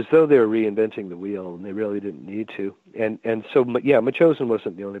it was as though they were reinventing the wheel, and they really didn't need to. And so, yeah, Metchosin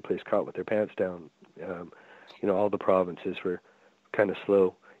wasn't the only place caught with their pants down. All the provinces were kind of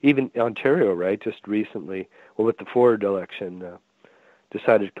slow. Even Ontario, right, just recently, with the Ford election,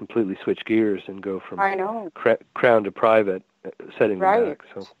 decided to completely switch gears and go from Crown to private, setting them back.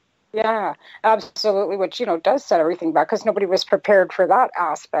 So. Yeah, absolutely, which, does set everything back because nobody was prepared for that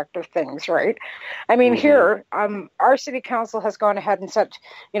aspect of things, right? I mean, here, our city council has gone ahead and set,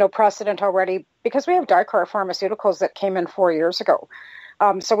 precedent already because we have Dicor Pharmaceuticals that came in 4 years ago.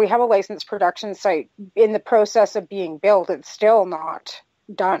 So we have a licensed production site in the process of being built. It's still not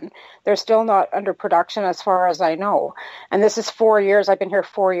done. They're still not under production as far as I know. And this is 4 years. I've been here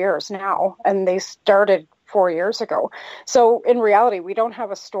 4 years now, and they started 4 years ago. So in reality, we don't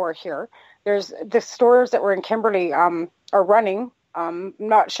have a store here. There's the stores that were in Kimberley are running.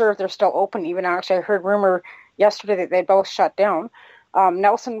 Not sure if they're still open. Even actually, I heard rumor yesterday that they both shut down.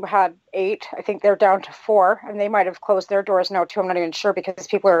 Nelson had 8. I think they're down to 4, and they might have closed their doors now too. I'm not even sure because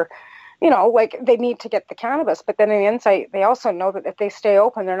people are, they need to get the cannabis. But then in the inside, they also know that if they stay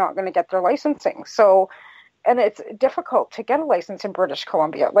open, they're not going to get their licensing. So, and it's difficult to get a license in British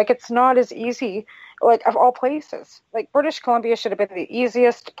Columbia. It's not as easy, of all places. British Columbia should have been the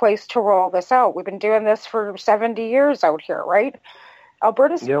easiest place to roll this out. We've been doing this for 70 years out here, right?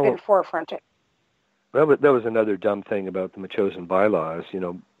 Alberta's been forefronted. Well, but that was another dumb thing about the Metchosin bylaws.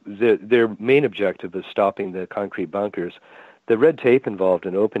 Their main objective is stopping the concrete bunkers. The red tape involved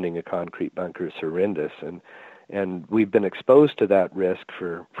in opening a concrete bunker is horrendous, and we've been exposed to that risk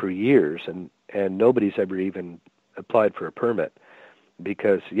for years, and nobody's ever even applied for a permit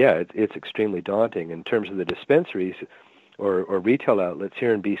because, it's extremely daunting. In terms of the dispensaries or retail outlets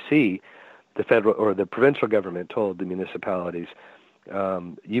here in BC, the federal or the provincial government told the municipalities,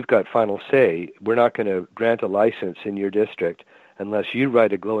 you've got final say. We're not going to grant a license in your district unless you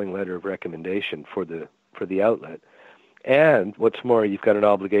write a glowing letter of recommendation for the outlet. And what's more, you've got an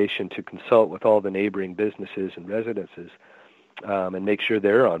obligation to consult with all the neighboring businesses and residences and make sure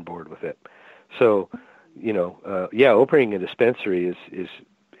they're on board with it. So, opening a dispensary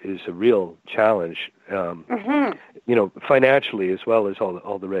is a real challenge. Financially as well as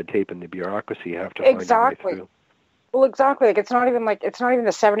all the red tape and the bureaucusy you have to find your way through. Well, exactly. It's not even the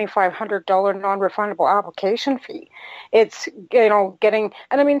 $7,500 non-refundable application fee. It's getting,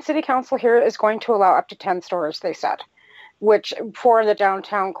 and I mean, City Council here is going to allow up to 10 stores. They said, which 4 in the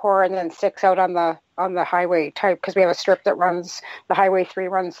downtown core and then 6 out on the highway type because we have a strip that runs the Highway 3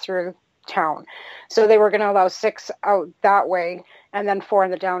 runs through town. So they were going to allow 6 out that way and then 4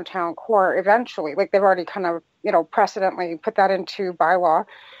 in the downtown core eventually. They've already kind of precedently put that into bylaw.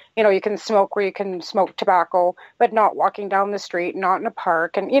 You can smoke where you can smoke tobacco, but not walking down the street, not in a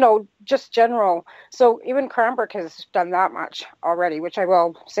park, and, just general. So even Cranbrook has done that much already, which I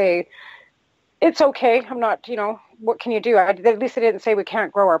will say it's okay. I'm not, what can you do? At least they didn't say we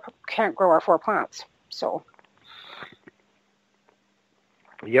can't grow our 4 plants. So.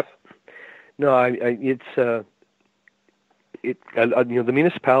 Yep. No, the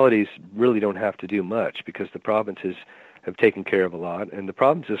municipalities really don't have to do much because the provinces have taken care of a lot, and the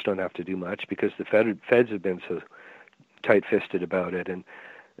provinces don't have to do much because the feds have been so tight-fisted about it.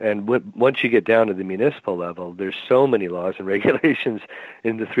 And once you get down to the municipal level, there's so many laws and regulations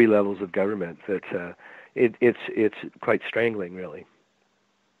in the 3 levels of government that it's quite strangling, really.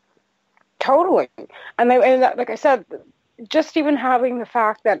 Totally. And like I said, just even having the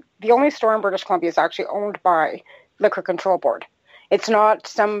fact that the only store in British Columbia is actually owned by Liquor Control Board. It's not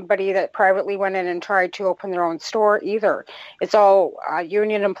somebody that privately went in and tried to open their own store either. It's all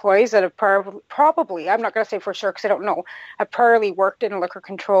union employees that have probably, I'm not going to say for sure because I don't know, have priorly worked in a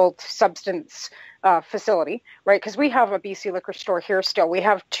liquor-controlled substance facility, right? Because we have a BC liquor store here still. We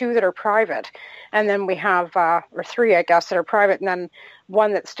have 2 that are private, and then we have, or 3, I guess, that are private, and then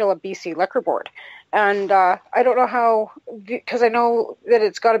 1 that's still a BC liquor board. And I don't know how, because I know that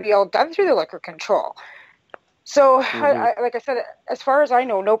it's got to be all done through the liquor control. So, like I said, as far as I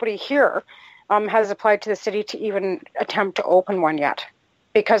know, nobody here has applied to the city to even attempt to open one yet,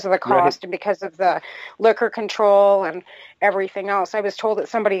 because of the cost and because of the liquor control and everything else. I was told that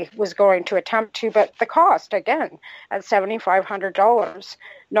somebody was going to attempt to, but the cost, again, at $7,500,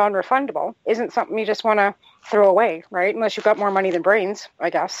 non-refundable, isn't something you just want to throw away, right? Unless you've got more money than brains, I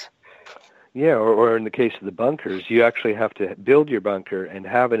guess. Yeah, or in the case of the bunkers, you actually have to build your bunker and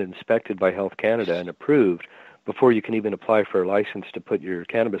have it inspected by Health Canada and approved before you can even apply for a license to put your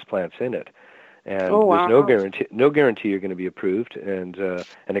cannabis plants in it. And there's no guarantee you're going to be approved, and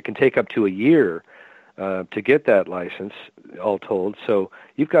it can take up to a year to get that license, all told. So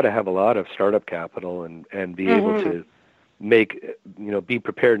you've got to have a lot of startup capital and be able to be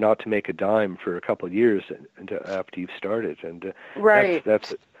prepared not to make a dime for a couple of years after you've started. And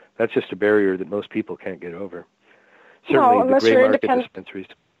that's just a barrier that most people can't get over. Certainly the gray market dispensaries.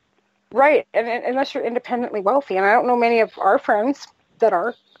 Right, and unless you're independently wealthy, and I don't know many of our friends that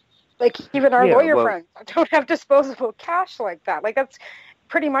are. Like, even our lawyer friends don't have disposable cash like that. Like, that's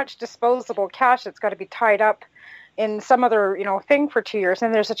pretty much disposable cash that's got to be tied up in some other, thing for 2 years,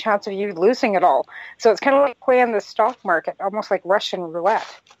 and there's a chance of you losing it all. So it's kind of like playing the stock market, almost like Russian roulette.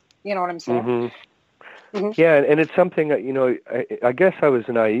 You know what I'm saying? Yeah, and it's something, I guess I was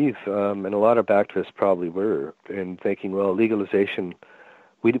naive, and a lot of activists probably were, in thinking, well, legalization,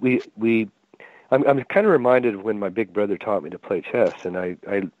 I'm kind of reminded of when my big brother taught me to play chess, and I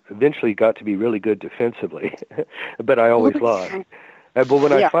eventually got to be really good defensively, but I always lost. But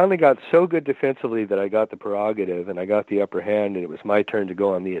when I finally got so good defensively that I got the prerogative and I got the upper hand and it was my turn to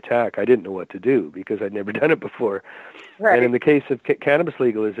go on the attack, I didn't know what to do because I'd never done it before. Right. And in the case of cannabis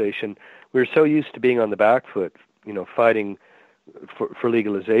legalization, we were so used to being on the back foot, fighting for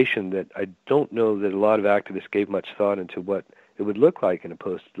legalization, that I don't know that a lot of activists gave much thought into what it would look like in a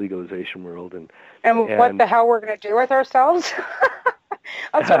post-legalization world. And what the hell we're going to do with ourselves?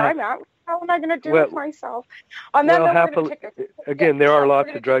 That's what I'm at. How am I going to do with myself? On that note, again, there are lots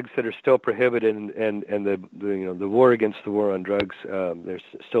of drugs that are still prohibited, and the war against the war on drugs, there's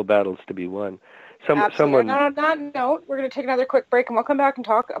still battles to be won. Someone. On that note, we're going to take another quick break, and we'll come back and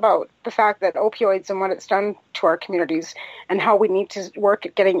talk about the fact that opioids and what it's done to our communities and how we need to work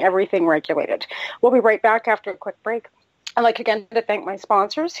at getting everything regulated. We'll be right back after a quick break. I'd like again to thank my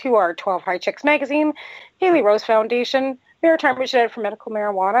sponsors, who are 12 High Chicks Magazine, Haley Rose Foundation, Maritime Mission for Medical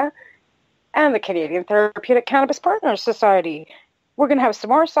Marijuana, and the Canadian Therapeutic Cannabis Partners Society. We're going to have some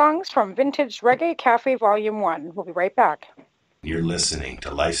more songs from Vintage Reggae Cafe Volume 1. We'll be right back. You're listening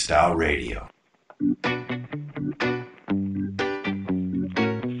to Lifestyle Radio.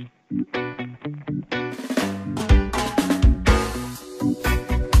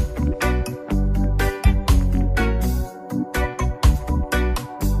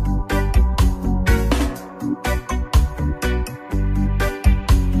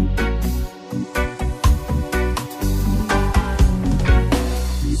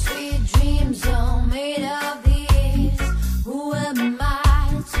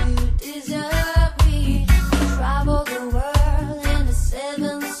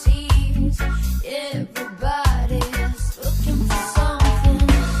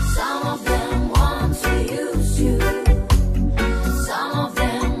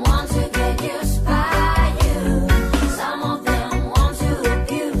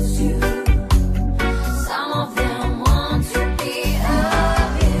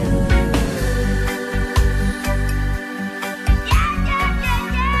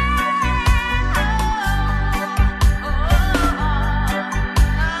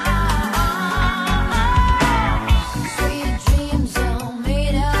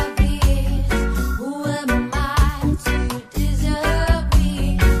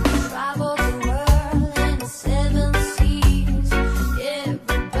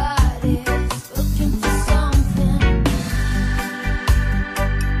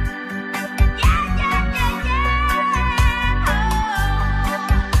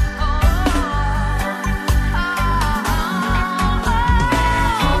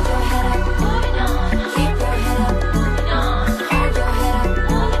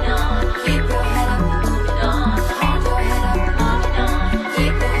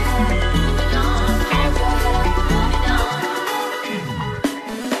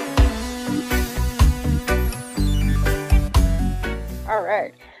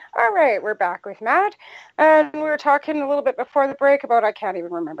 We're back with Matt, and we were talking a little bit before the break about, I can't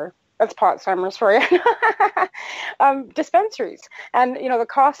even remember. That's Alzheimer's for you. Dispensaries, and the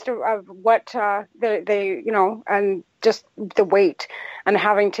cost of what they and just the wait and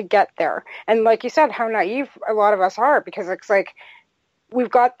having to get there. And like you said, how naive a lot of us are, because it's like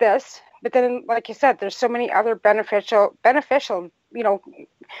we've got this, but then like you said, there's so many other beneficial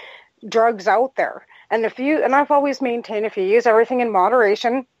drugs out there. And I've always maintained, if you use everything in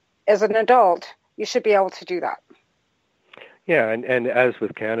moderation as an adult, you should be able to do that. Yeah, and as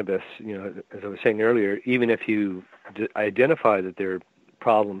with cannabis, as I was saying earlier, even if you identify that there are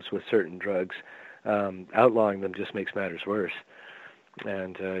problems with certain drugs, outlawing them just makes matters worse.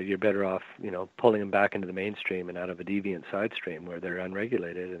 And you're better off, pulling them back into the mainstream and out of a deviant side stream where they're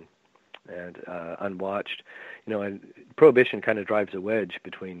unregulated and unwatched. And prohibition kind of drives a wedge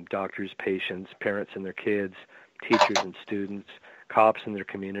between doctors, patients, parents and their kids, teachers and students, cops in their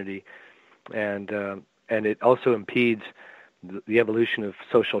community, and it also impedes the evolution of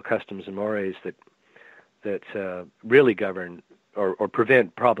social customs and mores that really govern or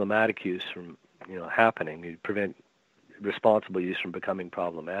prevent problematic use from happening. You prevent responsible use from becoming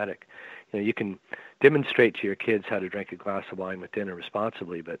problematic. You can demonstrate to your kids how to drink a glass of wine with dinner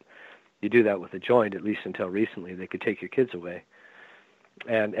responsibly, but you do that with a joint, at least until recently, they could take your kids away.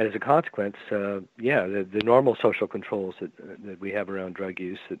 And as a consequence, the normal social controls that we have around drug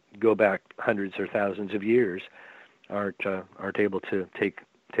use that go back hundreds or thousands of years aren't able to take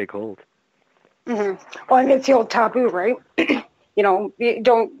hold. Mm-hmm. Well, and it's the old taboo, right? You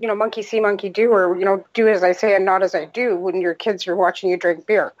don't, monkey see, monkey do, or, do as I say and not as I do when your kids are watching you drink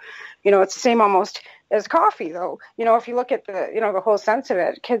beer. It's the same almost as coffee, though. If you look at the whole sense of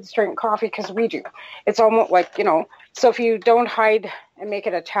it, kids drink coffee because we do. It's almost like, so if you don't hide and make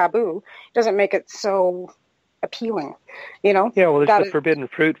it a taboo, it doesn't make it so appealing, Yeah, well, it's the forbidden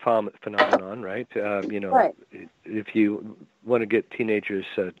fruit phenomenon, right? Right. If you want to get teenagers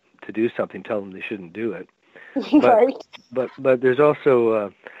to do something, tell them they shouldn't do it. Right. But there's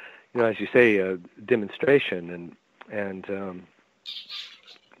also, as you say, a demonstration and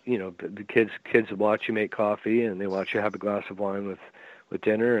the kids watch you make coffee and they watch you have a glass of wine with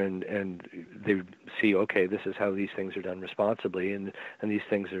dinner and they see, okay, this is how these things are done responsibly and these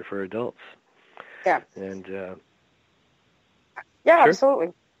things are for adults. Yeah. And yeah, sure?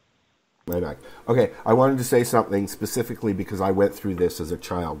 Absolutely. Right. Okay, I wanted to say something specifically because I went through this as a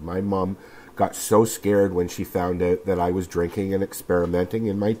child. My mom got so scared when she found out that I was drinking and experimenting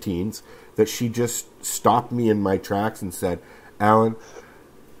in my teens that she just stopped me in my tracks and said, Alan,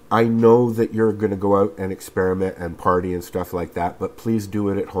 I know that you're going to go out and experiment and party and stuff like that, but please do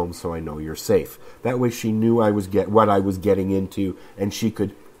it at home so I know you're safe. That way she knew what I was getting into and she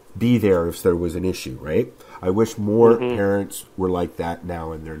could be there if there was an issue, right? I wish more parents were like that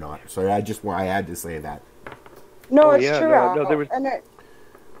now, and they're not. So I had to say that. No, it's true. No, there was.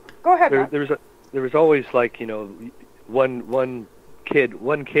 Go ahead. There was always one kid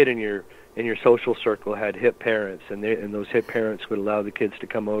in your social circle had hip parents, and those hip parents would allow the kids to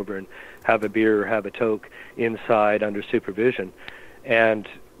come over and have a beer or have a toke inside under supervision, and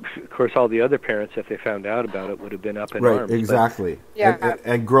of course, all the other parents, if they found out about it, would have been up in arms. Right, exactly. Yeah.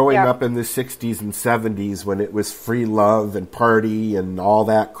 And growing up in the 60s and 70s when it was free love and party and all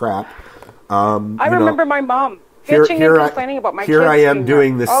that crap. I remember my mom bitching and complaining about my kids. Here I am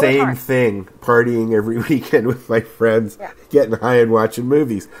doing the same same thing, partying every weekend with my friends, getting high and watching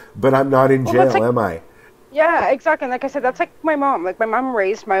movies. But I'm not in jail, am I? Yeah, exactly. And like I said, that's like my mom. Like my mom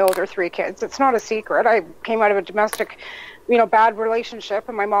raised my older three kids. It's not a secret. I came out of a domestic bad relationship,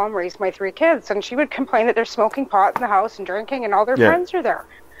 and my mom raised my three kids, and she would complain that they're smoking pot in the house and drinking and all their friends are there.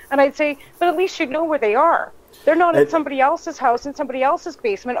 And I'd say, but at least you know where they are. They're not at somebody else's house in somebody else's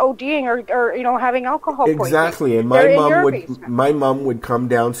basement ODing or having alcohol poisoning. Exactly. And my mom would come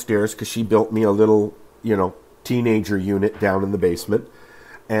downstairs because she built me a little, teenager unit down in the basement,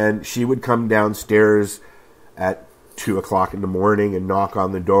 and she would come downstairs at 2 o'clock in the morning and knock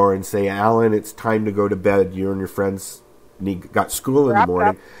on the door and say, Alan, it's time to go to bed. You and your friends got school in the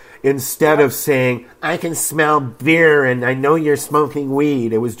morning. Instead of saying, I can smell beer and I know you're smoking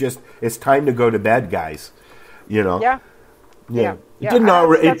weed. It was just, it's time to go to bed, guys. Yeah. It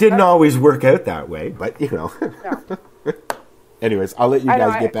didn't always work out that way, but, Anyways, I'll let you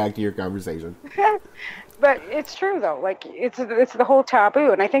guys get back to your conversation. But it's true, though. Like, it's the whole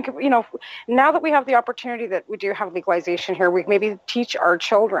taboo. And I think, now that we have the opportunity that we do have legalization here, we maybe teach our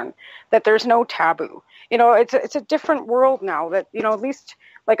children that there's no taboo. It's a different world now that, at least,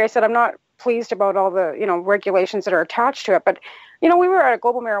 like I said, I'm not pleased about all the, regulations that are attached to it. But, we were at a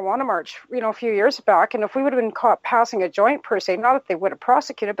global marijuana march, a few years back. And if we would have been caught passing a joint per se, not that they would have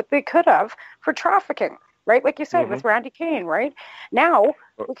prosecuted, but they could have for trafficking. right? Like you said, with Randy Kane, right? Now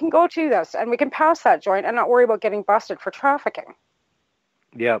we can go to this and we can pass that joint and not worry about getting busted for trafficking.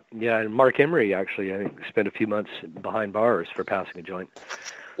 Yeah, and Mark Emery actually, I think, spent a few months behind bars for passing a joint.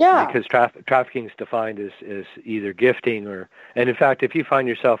 Yeah. Because trafficking is defined as either gifting or, and in fact, if you find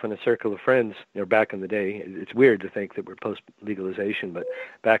yourself in a circle of friends, back in the day, it's weird to think that we're post-legalization, but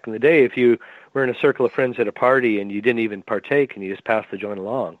back in the day, if you were in a circle of friends at a party and you didn't even partake and you just passed the joint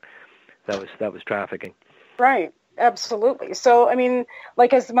along, that was trafficking. Right. Absolutely. So, I mean,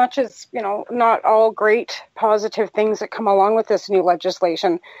 like as much as, not all great positive things that come along with this new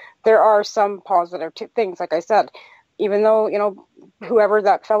legislation, there are some positive things, like I said. Even though, whoever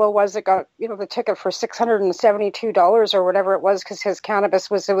that fellow was that got, the ticket for $672 or whatever it was because his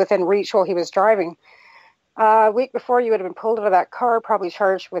cannabis was within reach while he was driving. A week before, you would have been pulled out of that car, probably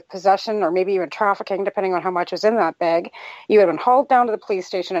charged with possession or maybe even trafficking, depending on how much was in that bag. You would have been hauled down to the police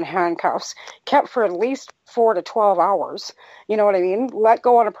station in handcuffs, kept for at least 4 to 12 hours. You know what I mean? Let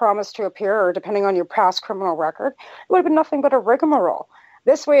go on a promise to appear, or depending on your past criminal record. It would have been nothing but a rigmarole.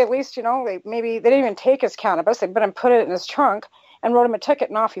 This way, at least, they didn't even take his cannabis. They put it in his trunk and wrote him a ticket,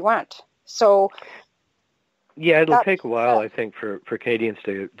 and off he went. So, yeah, it'll take a while, I think, for Canadians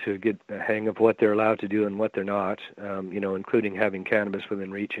to get a hang of what they're allowed to do and what they're not. Including having cannabis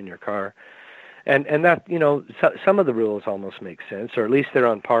within reach in your car, and that some of the rules almost make sense, or at least they're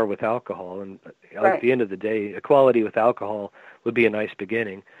on par with alcohol. And at the end of the day, equality with alcohol would be a nice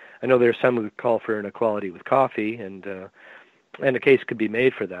beginning. I know there's some who call for an equality with coffee, and a case could be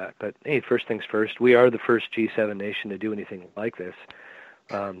made for that. But hey, first things first, we are the first G7 nation to do anything like this.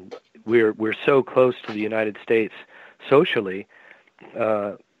 We're so close to the United States socially,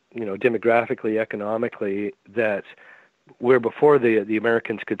 demographically, economically, that where before the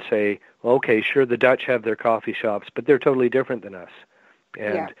Americans could say, well, okay, sure, the Dutch have their coffee shops, but they're totally different than us.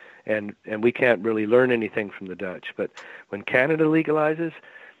 And we can't really learn anything from the Dutch. But when Canada legalizes,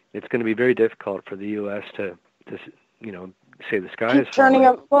 it's going to be very difficult for the U.S. to say the sky is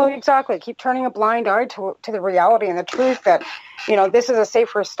falling. Keep turning a blind eye to the reality and the truth that, this is a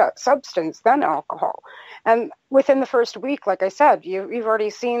safer substance than alcohol. And within the first week, like I said, you've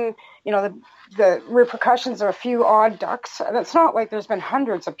already seen, the repercussions of a few odd ducks. And it's not like there's been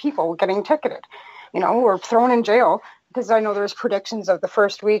hundreds of people getting ticketed, or thrown in jail. Because I know there's predictions of the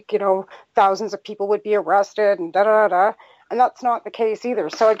first week, thousands of people would be arrested and da-da-da. And that's not the case either.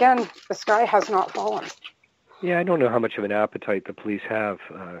 So again, the sky has not fallen. Yeah, I don't know how much of an appetite the police have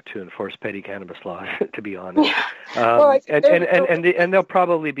to enforce petty cannabis laws, to be honest. And they'll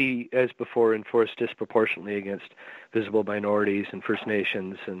probably be, as before, enforced disproportionately against visible minorities and First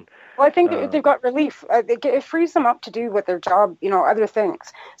Nations. And I think they've got relief. It frees them up to do with their job, other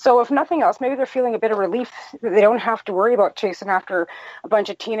things. So if nothing else, maybe they're feeling a bit of relief that they don't have to worry about chasing after a bunch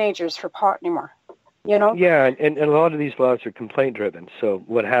of teenagers for pot anymore. Yeah, and a lot of these laws are complaint-driven. So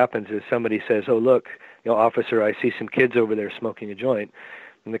what happens is somebody says, oh, look, officer, I see some kids over there smoking a joint,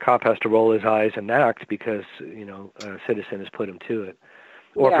 and the cop has to roll his eyes and act because, a citizen has put him to it.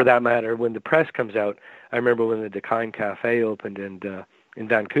 Or for that matter, when the press comes out, I remember when the Decline Cafe opened in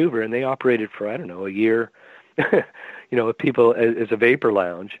Vancouver, and they operated for, a year, with people as a vapor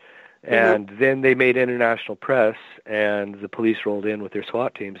lounge. And then they made international press, and the police rolled in with their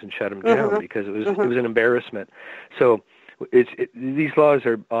SWAT teams and shut them down because it was an embarrassment. So these laws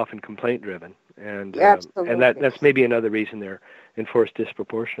are often complaint-driven. And that's maybe another reason they're enforced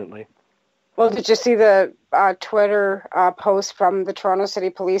disproportionately. Well, did you see the Twitter post from the Toronto City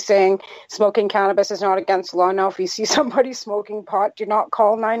Police saying smoking cannabis is not against the law? Now, if you see somebody smoking pot, do not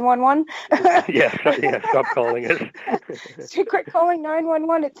call 911. Yeah, stop calling it. Quit calling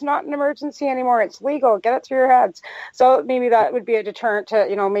 911. It's not an emergency anymore. It's legal. Get it through your heads. So maybe that would be a deterrent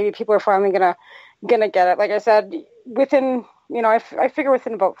to, maybe people are finally gonna get it. Like I said, within, I figure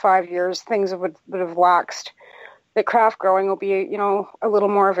within about 5 years, things would have laxed. That craft growing will be, a little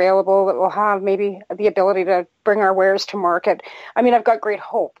more available, that we'll have maybe the ability to bring our wares to market. I mean, I've got great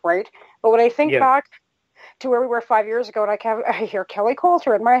hope, right? But when I think back to where we were 5 years ago, and I hear Kelly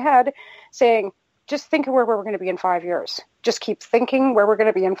Coulter in my head saying, just think of where we're going to be in 5 years. Just keep thinking where we're going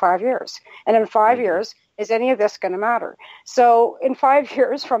to be in 5 years. And in 5 years, is any of this going to matter? So in 5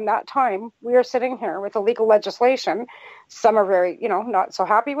 years from that time, we are sitting here with illegal legislation. Some are very, not so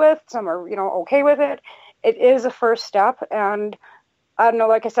happy with, some are, okay with it. It is a first step, and I don't know,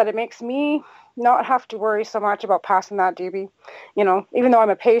 like I said, it makes me not have to worry so much about passing that DB. Even though I'm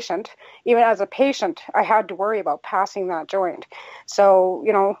a patient, even as a patient, I had to worry about passing that joint. So,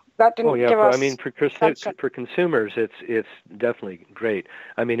 that didn't give us... I mean, for consumers, it's definitely great.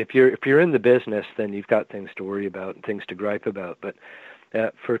 I mean, if you're in the business, then you've got things to worry about and things to gripe about. But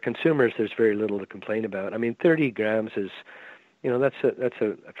For consumers, there's very little to complain about. I mean, 30 grams is, that's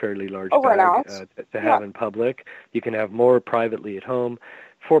a fairly large Over an bag ounce. to have in public. You can have more privately at home.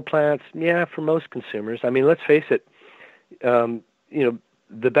 For plants, for most consumers. I mean, let's face it,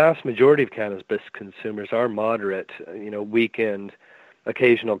 the vast majority of cannabis consumers are moderate, weekend,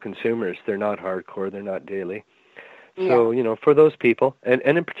 occasional consumers. They're not hardcore. They're not daily. So, for those people, and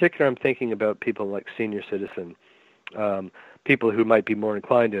in particular, I'm thinking about people like senior citizen, people who might be more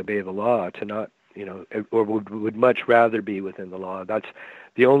inclined to obey the law, to not, or would much rather be within the law. That's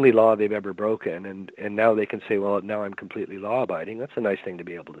the only law they've ever broken, and now they can say, well, now I'm completely law-abiding. That's a nice thing to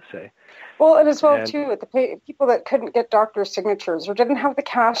be able to say. Well, and as well, too, people that couldn't get doctor's signatures or didn't have the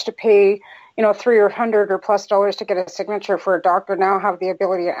cash to pay, $300 or $100+ to get a signature for a doctor now have the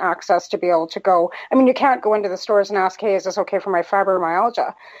ability and access to be able to go. I mean, you can't go into the stores and ask, hey, is this okay for my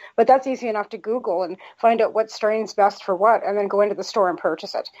fibromyalgia? But that's easy enough to Google and find out what strain's best for what, and then go into the store and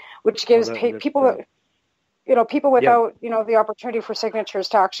purchase it, which gives people that... people without, the opportunity for signatures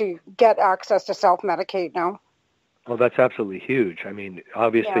to actually get access to self-medicate now. Well, that's absolutely huge. I mean,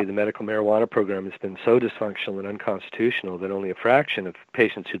 obviously the medical marijuana program has been so dysfunctional and unconstitutional that only a fraction of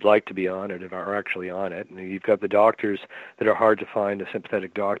patients who'd like to be on it are actually on it. And you've got the doctors that are hard to find, a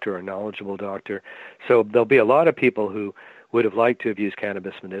sympathetic doctor or a knowledgeable doctor. So there'll be a lot of people who would have liked to have used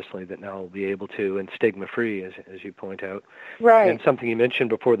cannabis medicinally that now will be able to, and stigma-free, as you point out. Right. And something you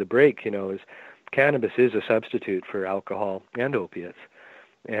mentioned before the break, is cannabis is a substitute for alcohol and opiates.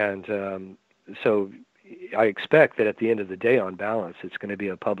 And so I expect that at the end of the day, on balance, it's going to be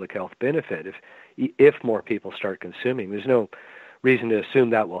a public health benefit if more people start consuming. There's no reason to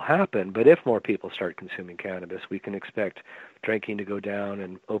assume that will happen, but if more people start consuming cannabis, we can expect drinking to go down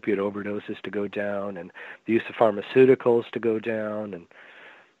and opiate overdoses to go down and the use of pharmaceuticals to go down. And,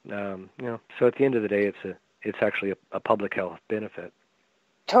 so at the end of the day, it's actually a public health benefit.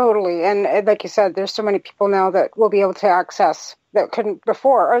 Totally. And like you said, there's so many people now that will be able to access that couldn't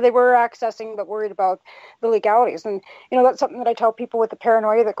before, or they were accessing but worried about the legalities. And, that's something that I tell people with the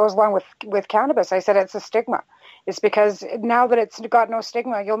paranoia that goes along with cannabis. I said it's a stigma. It's because now that it's got no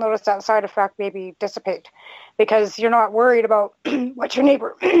stigma, you'll notice that side effect maybe dissipate because you're not worried about what your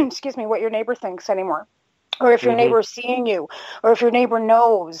neighbor, what your neighbor thinks anymore. Or if your neighbor's seeing you, or if your neighbor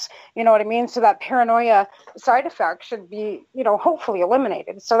knows, you know what I mean? So that paranoia side effect should be, hopefully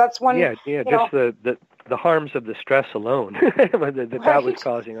eliminated. So that's one. Just the harms of the stress alone that was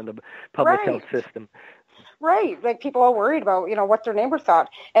causing on the public health system. Right. Like people are worried about, what their neighbor thought,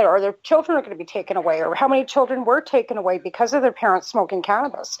 or their children are going to be taken away, or how many children were taken away because of their parents smoking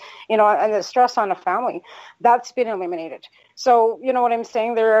cannabis, and the stress on a family. That's been eliminated. So, you know what I'm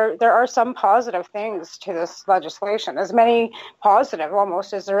saying? There are some positive things to this legislation, as many positive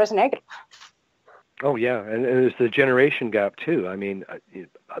almost as there is negative. Oh, yeah. And there's the generation gap, too. I mean,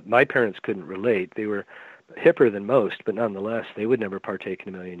 my parents couldn't relate. They were hipper than most, but nonetheless, they would never partake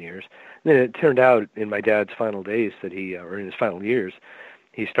in a million years. And then it turned out in my dad's final days that or in his final years,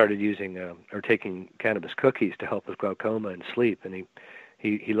 he started using or taking cannabis cookies to help with glaucoma and sleep, and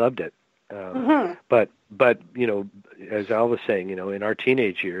he loved it. But as Al was saying, in our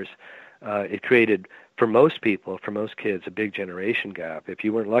teenage years, it created for most people, for most kids, a big generation gap. If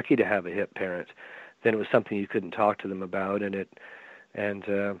you weren't lucky to have a hip parent, then it was something you couldn't talk to them about, and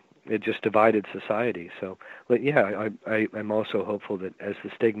it just divided society. So, but yeah, I'm also hopeful that as the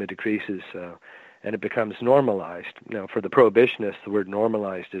stigma decreases and it becomes normalized. Now, for the prohibitionists, the word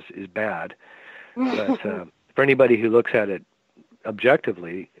normalized is bad, but for anybody who looks at it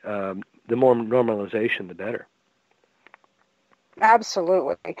objectively, the more normalization, the better.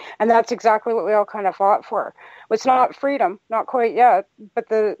 Absolutely. And that's exactly what we all kind of fought for. It's not freedom, not quite yet, but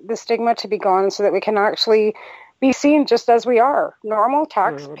the stigma to be gone so that we can actually be seen just as we are, normal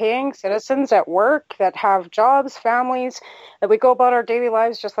tax-paying citizens at work that have jobs, families, that we go about our daily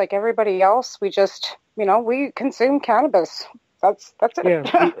lives just like everybody else. We just, we consume cannabis. That's it.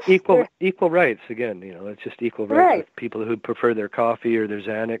 Yeah, equal rights again. It's just equal rights with people who prefer their coffee or their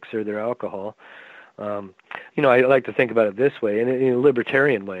Xanax or their alcohol. I like to think about it this way, in a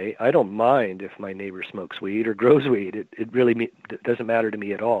libertarian way. I don't mind if my neighbor smokes weed or grows weed. It really doesn't matter to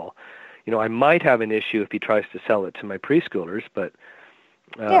me at all. I might have an issue if he tries to sell it to my preschoolers, but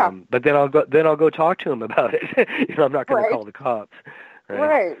but then I'll go talk to him about it. I'm not going to call the cops.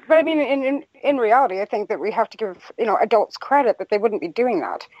 Right. But I mean, in reality, I think that we have to give, adults credit that they wouldn't be doing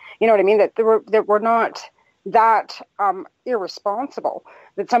that. You know what I mean? That we're not that irresponsible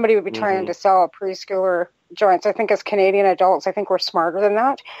that somebody would be trying to sell a preschooler joints. I think as Canadian adults, I think we're smarter than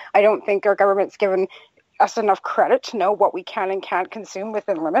that. I don't think our government's given us enough credit to know what we can and can't consume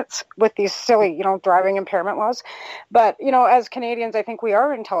within limits with these silly, driving impairment laws. But, as Canadians, I think we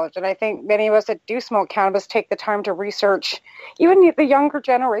are intelligent. I think many of us that do smoke cannabis take the time to research, even the younger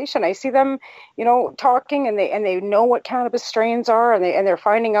generation. I see them, talking and they know what cannabis strains are and they're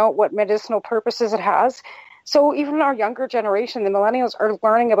finding out what medicinal purposes it has. So even our younger generation, the millennials, are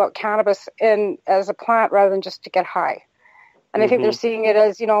learning about cannabis as a plant rather than just to get high. And I think they're seeing it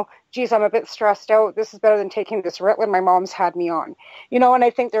as, geez, I'm a bit stressed out. This is better than taking this Ritalin my mom's had me on. And I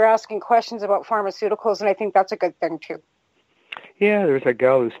think they're asking questions about pharmaceuticals, and I think that's a good thing, too. Yeah, there was that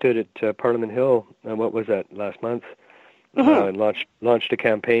gal who stood at Parliament Hill, what was that, last month, and launched a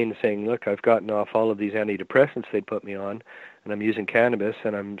campaign saying, look, I've gotten off all of these antidepressants they'd put me on, and I'm using cannabis,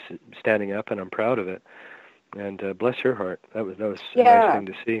 and I'm standing up, and I'm proud of it. And bless her heart, that was a nice thing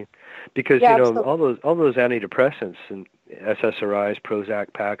to see, because all those antidepressants and SSRIs,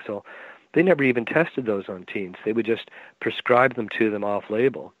 Prozac, Paxil, they never even tested those on teens. They would just prescribe them to them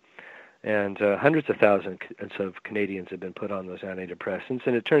off-label, and hundreds of thousands of Canadians have been put on those antidepressants.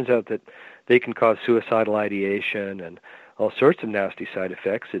 And it turns out that they can cause suicidal ideation and all sorts of nasty side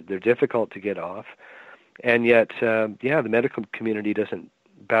effects. They're difficult to get off, and yet, the medical community doesn't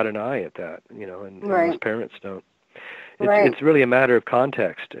bat an eye at that, and most parents don't. It's really a matter of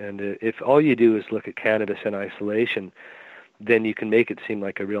context, and if all you do is look at cannabis in isolation, then you can make it seem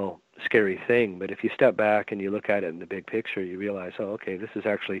like a real scary thing. But if you step back and you look at it in the big picture, you realize, this is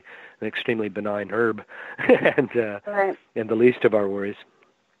actually an extremely benign herb, and the least of our worries.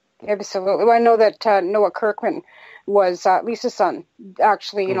 Absolutely. Well, I know that Noah Kirkman was Lisa's son,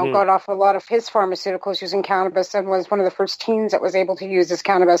 actually, got off a lot of his pharmaceuticals using cannabis and was one of the first teens that was able to use his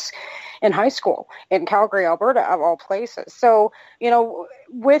cannabis in high school in Calgary, Alberta, of all places. So,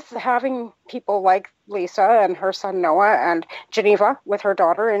 with having people like Lisa and her son Noah and Geneva with her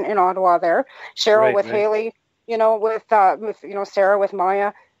daughter in Ottawa there, Cheryl with Haley, with Sarah with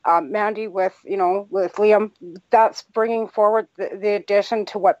Maya, Mandy with Liam, that's bringing forward the addition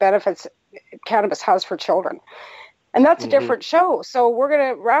to what benefits cannabis has for children. And that's a different show. So we're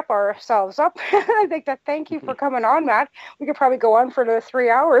going to wrap ourselves up. I think that thank you for coming on, Matt. We could probably go on for another 3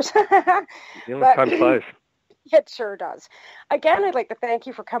 hours. Time flies. It sure does. Again, I'd like to thank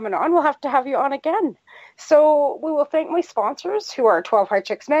you for coming on. We'll have to have you on again. So we will thank my sponsors, who are 12 High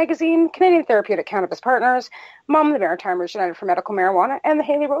Chicks Magazine, Canadian Therapeutic Cannabis Partners, Mom, the Maritimers United for Medical Marijuana, and the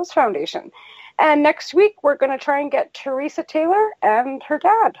Haley Rose Foundation. And next week, we're going to try and get Teresa Taylor and her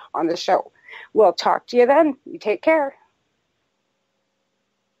dad on the show. We'll talk to you then. You take care.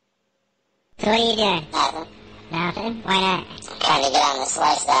 So what are you doing? Nothing? Why not? Trying to get on this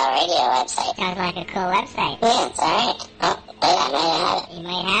Lifestyle Radio website. Sounds like a cool website. Yeah, it's alright. Oh, wait, I might have it. You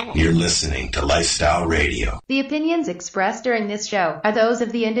might have it. You're listening to Lifestyle Radio. The opinions expressed during this show are those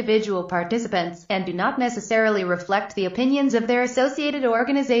of the individual participants and do not necessarily reflect the opinions of their associated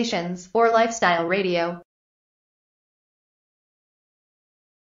organizations or Lifestyle Radio.